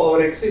e to the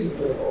power x is e to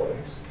the power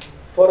x.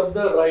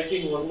 Further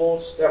writing one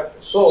more step.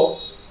 So,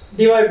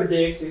 dy by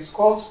dx is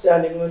cos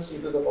tan inverse e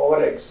to the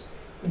power x.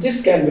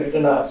 This can be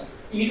written as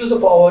e to the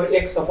power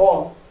x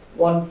upon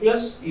 1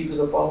 plus e to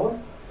the power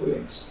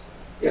 2x.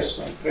 Yes,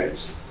 my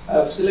friends, I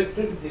have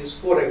selected these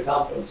 4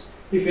 examples.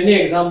 If any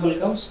example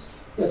comes,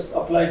 yes,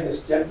 apply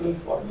this general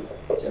formula.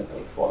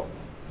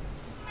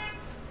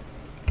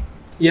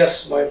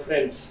 Yes, my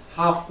friends,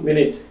 half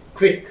minute,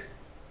 quick.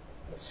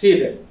 See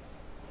them.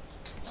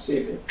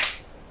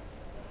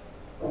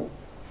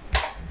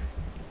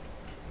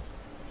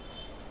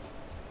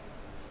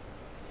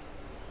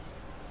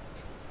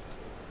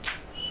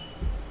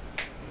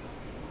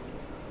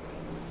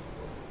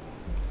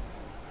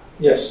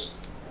 Yes,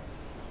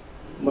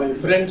 my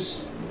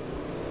friends,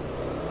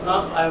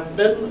 I have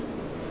done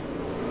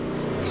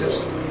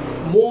just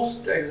more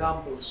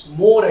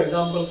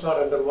examples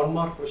are under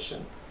 1-mark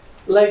question.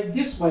 Like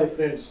this, my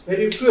friends,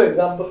 very few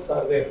examples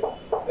are there.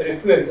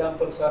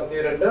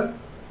 Under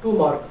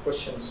 2-mark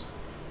questions.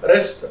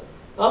 Rest,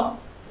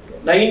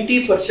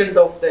 90%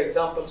 of the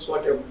examples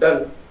what you have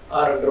done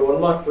are under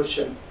 1-mark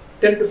question.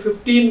 10 to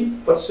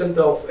 15%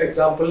 of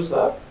examples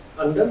are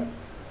under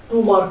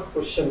 2-mark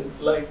question,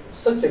 like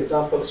such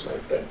examples, my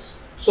friends.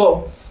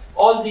 So,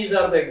 all these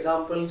are the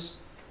examples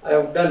I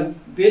have done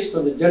based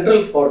on the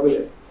general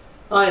formula.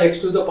 X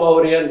to the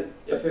power n,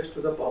 fx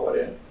to the power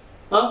n.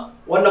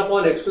 1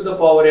 upon x to the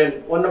power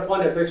n, 1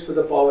 upon fx to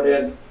the power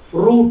n,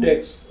 root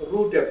x,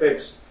 root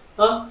fx,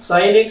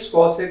 sin x,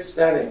 cos x,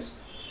 tan x,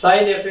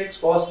 sin fx,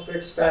 cos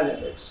fx, tan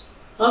fx.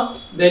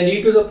 Then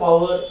e to the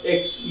power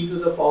x, e to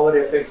the power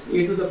fx,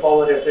 e to the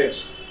power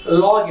fx,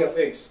 log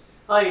fx.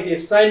 It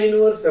is sin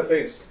inverse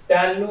fx,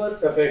 tan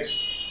inverse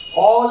fx.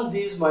 All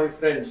these, my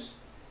friends,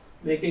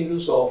 making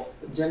use of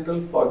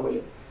general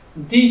formula.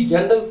 The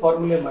general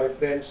formula, my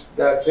friends,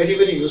 they are very,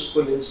 very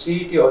useful in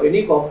CET or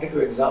any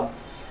competitive exam.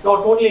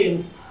 Not only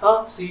in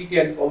CET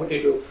and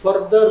competitive,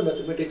 further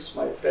mathematics,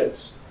 my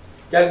friends.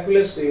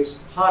 Calculus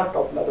is heart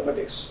of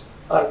mathematics.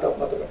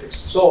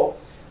 So,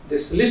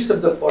 this list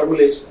of the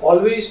formula is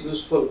always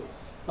useful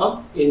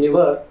in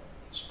your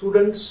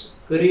students'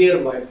 career,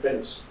 my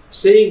friends.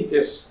 Saying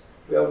this,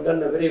 we have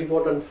done a very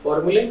important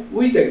formula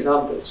with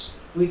examples.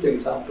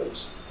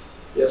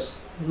 Yes,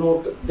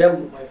 note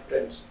them, my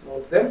friends.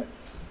 Note them.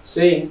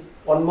 Saying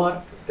 1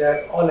 mark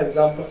that all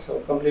examples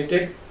are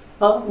completed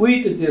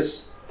with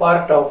this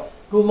part of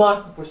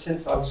 2-mark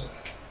questions also.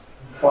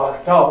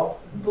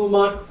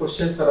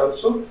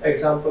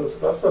 Examples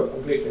are also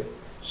completed.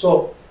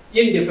 So,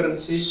 in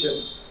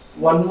differentiation,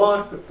 1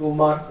 mark, 2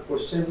 mark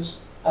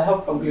questions I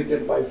have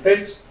completed, my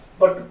friends.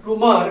 But 2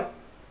 mark,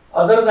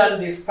 other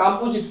than this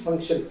composite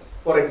function,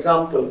 for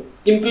example,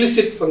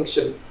 implicit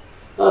function,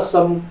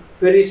 some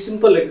very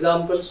simple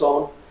examples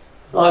on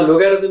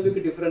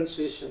logarithmic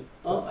differentiation.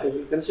 I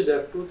will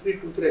consider two,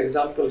 three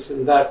examples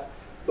in that.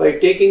 By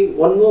taking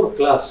one more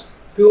class,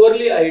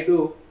 purely I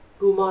do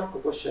 2 mark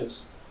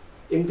questions.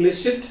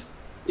 Implicit,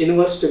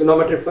 inverse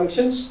trigonometric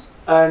functions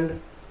and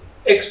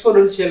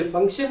exponential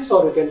functions,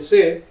 or you can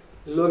say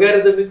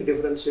logarithmic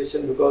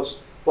differentiation, because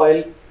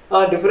while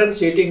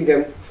differentiating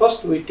them,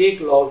 first we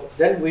take log,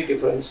 then we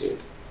differentiate.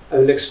 I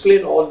will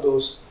explain all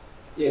those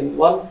in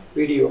one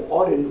video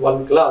or in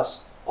one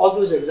class. All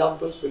those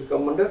examples will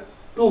come under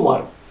 2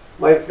 mark.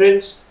 My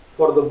friends,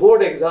 for the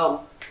board exam,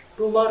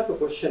 2 mark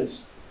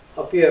questions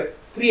appear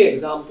 3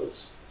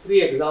 examples.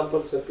 3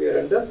 examples appear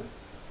under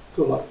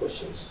 2 mark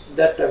questions.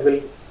 That I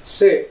will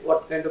say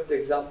what kind of the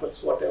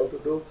examples, what I have to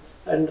do,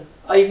 and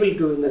I will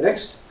do in the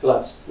next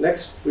class,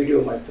 next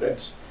video, my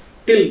friends.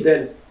 Till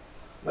then,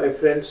 my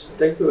friends,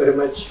 thank you very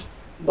much.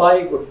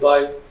 Bye,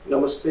 goodbye,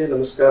 namaste,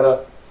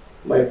 namaskara,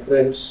 my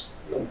friends,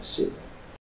 namaste.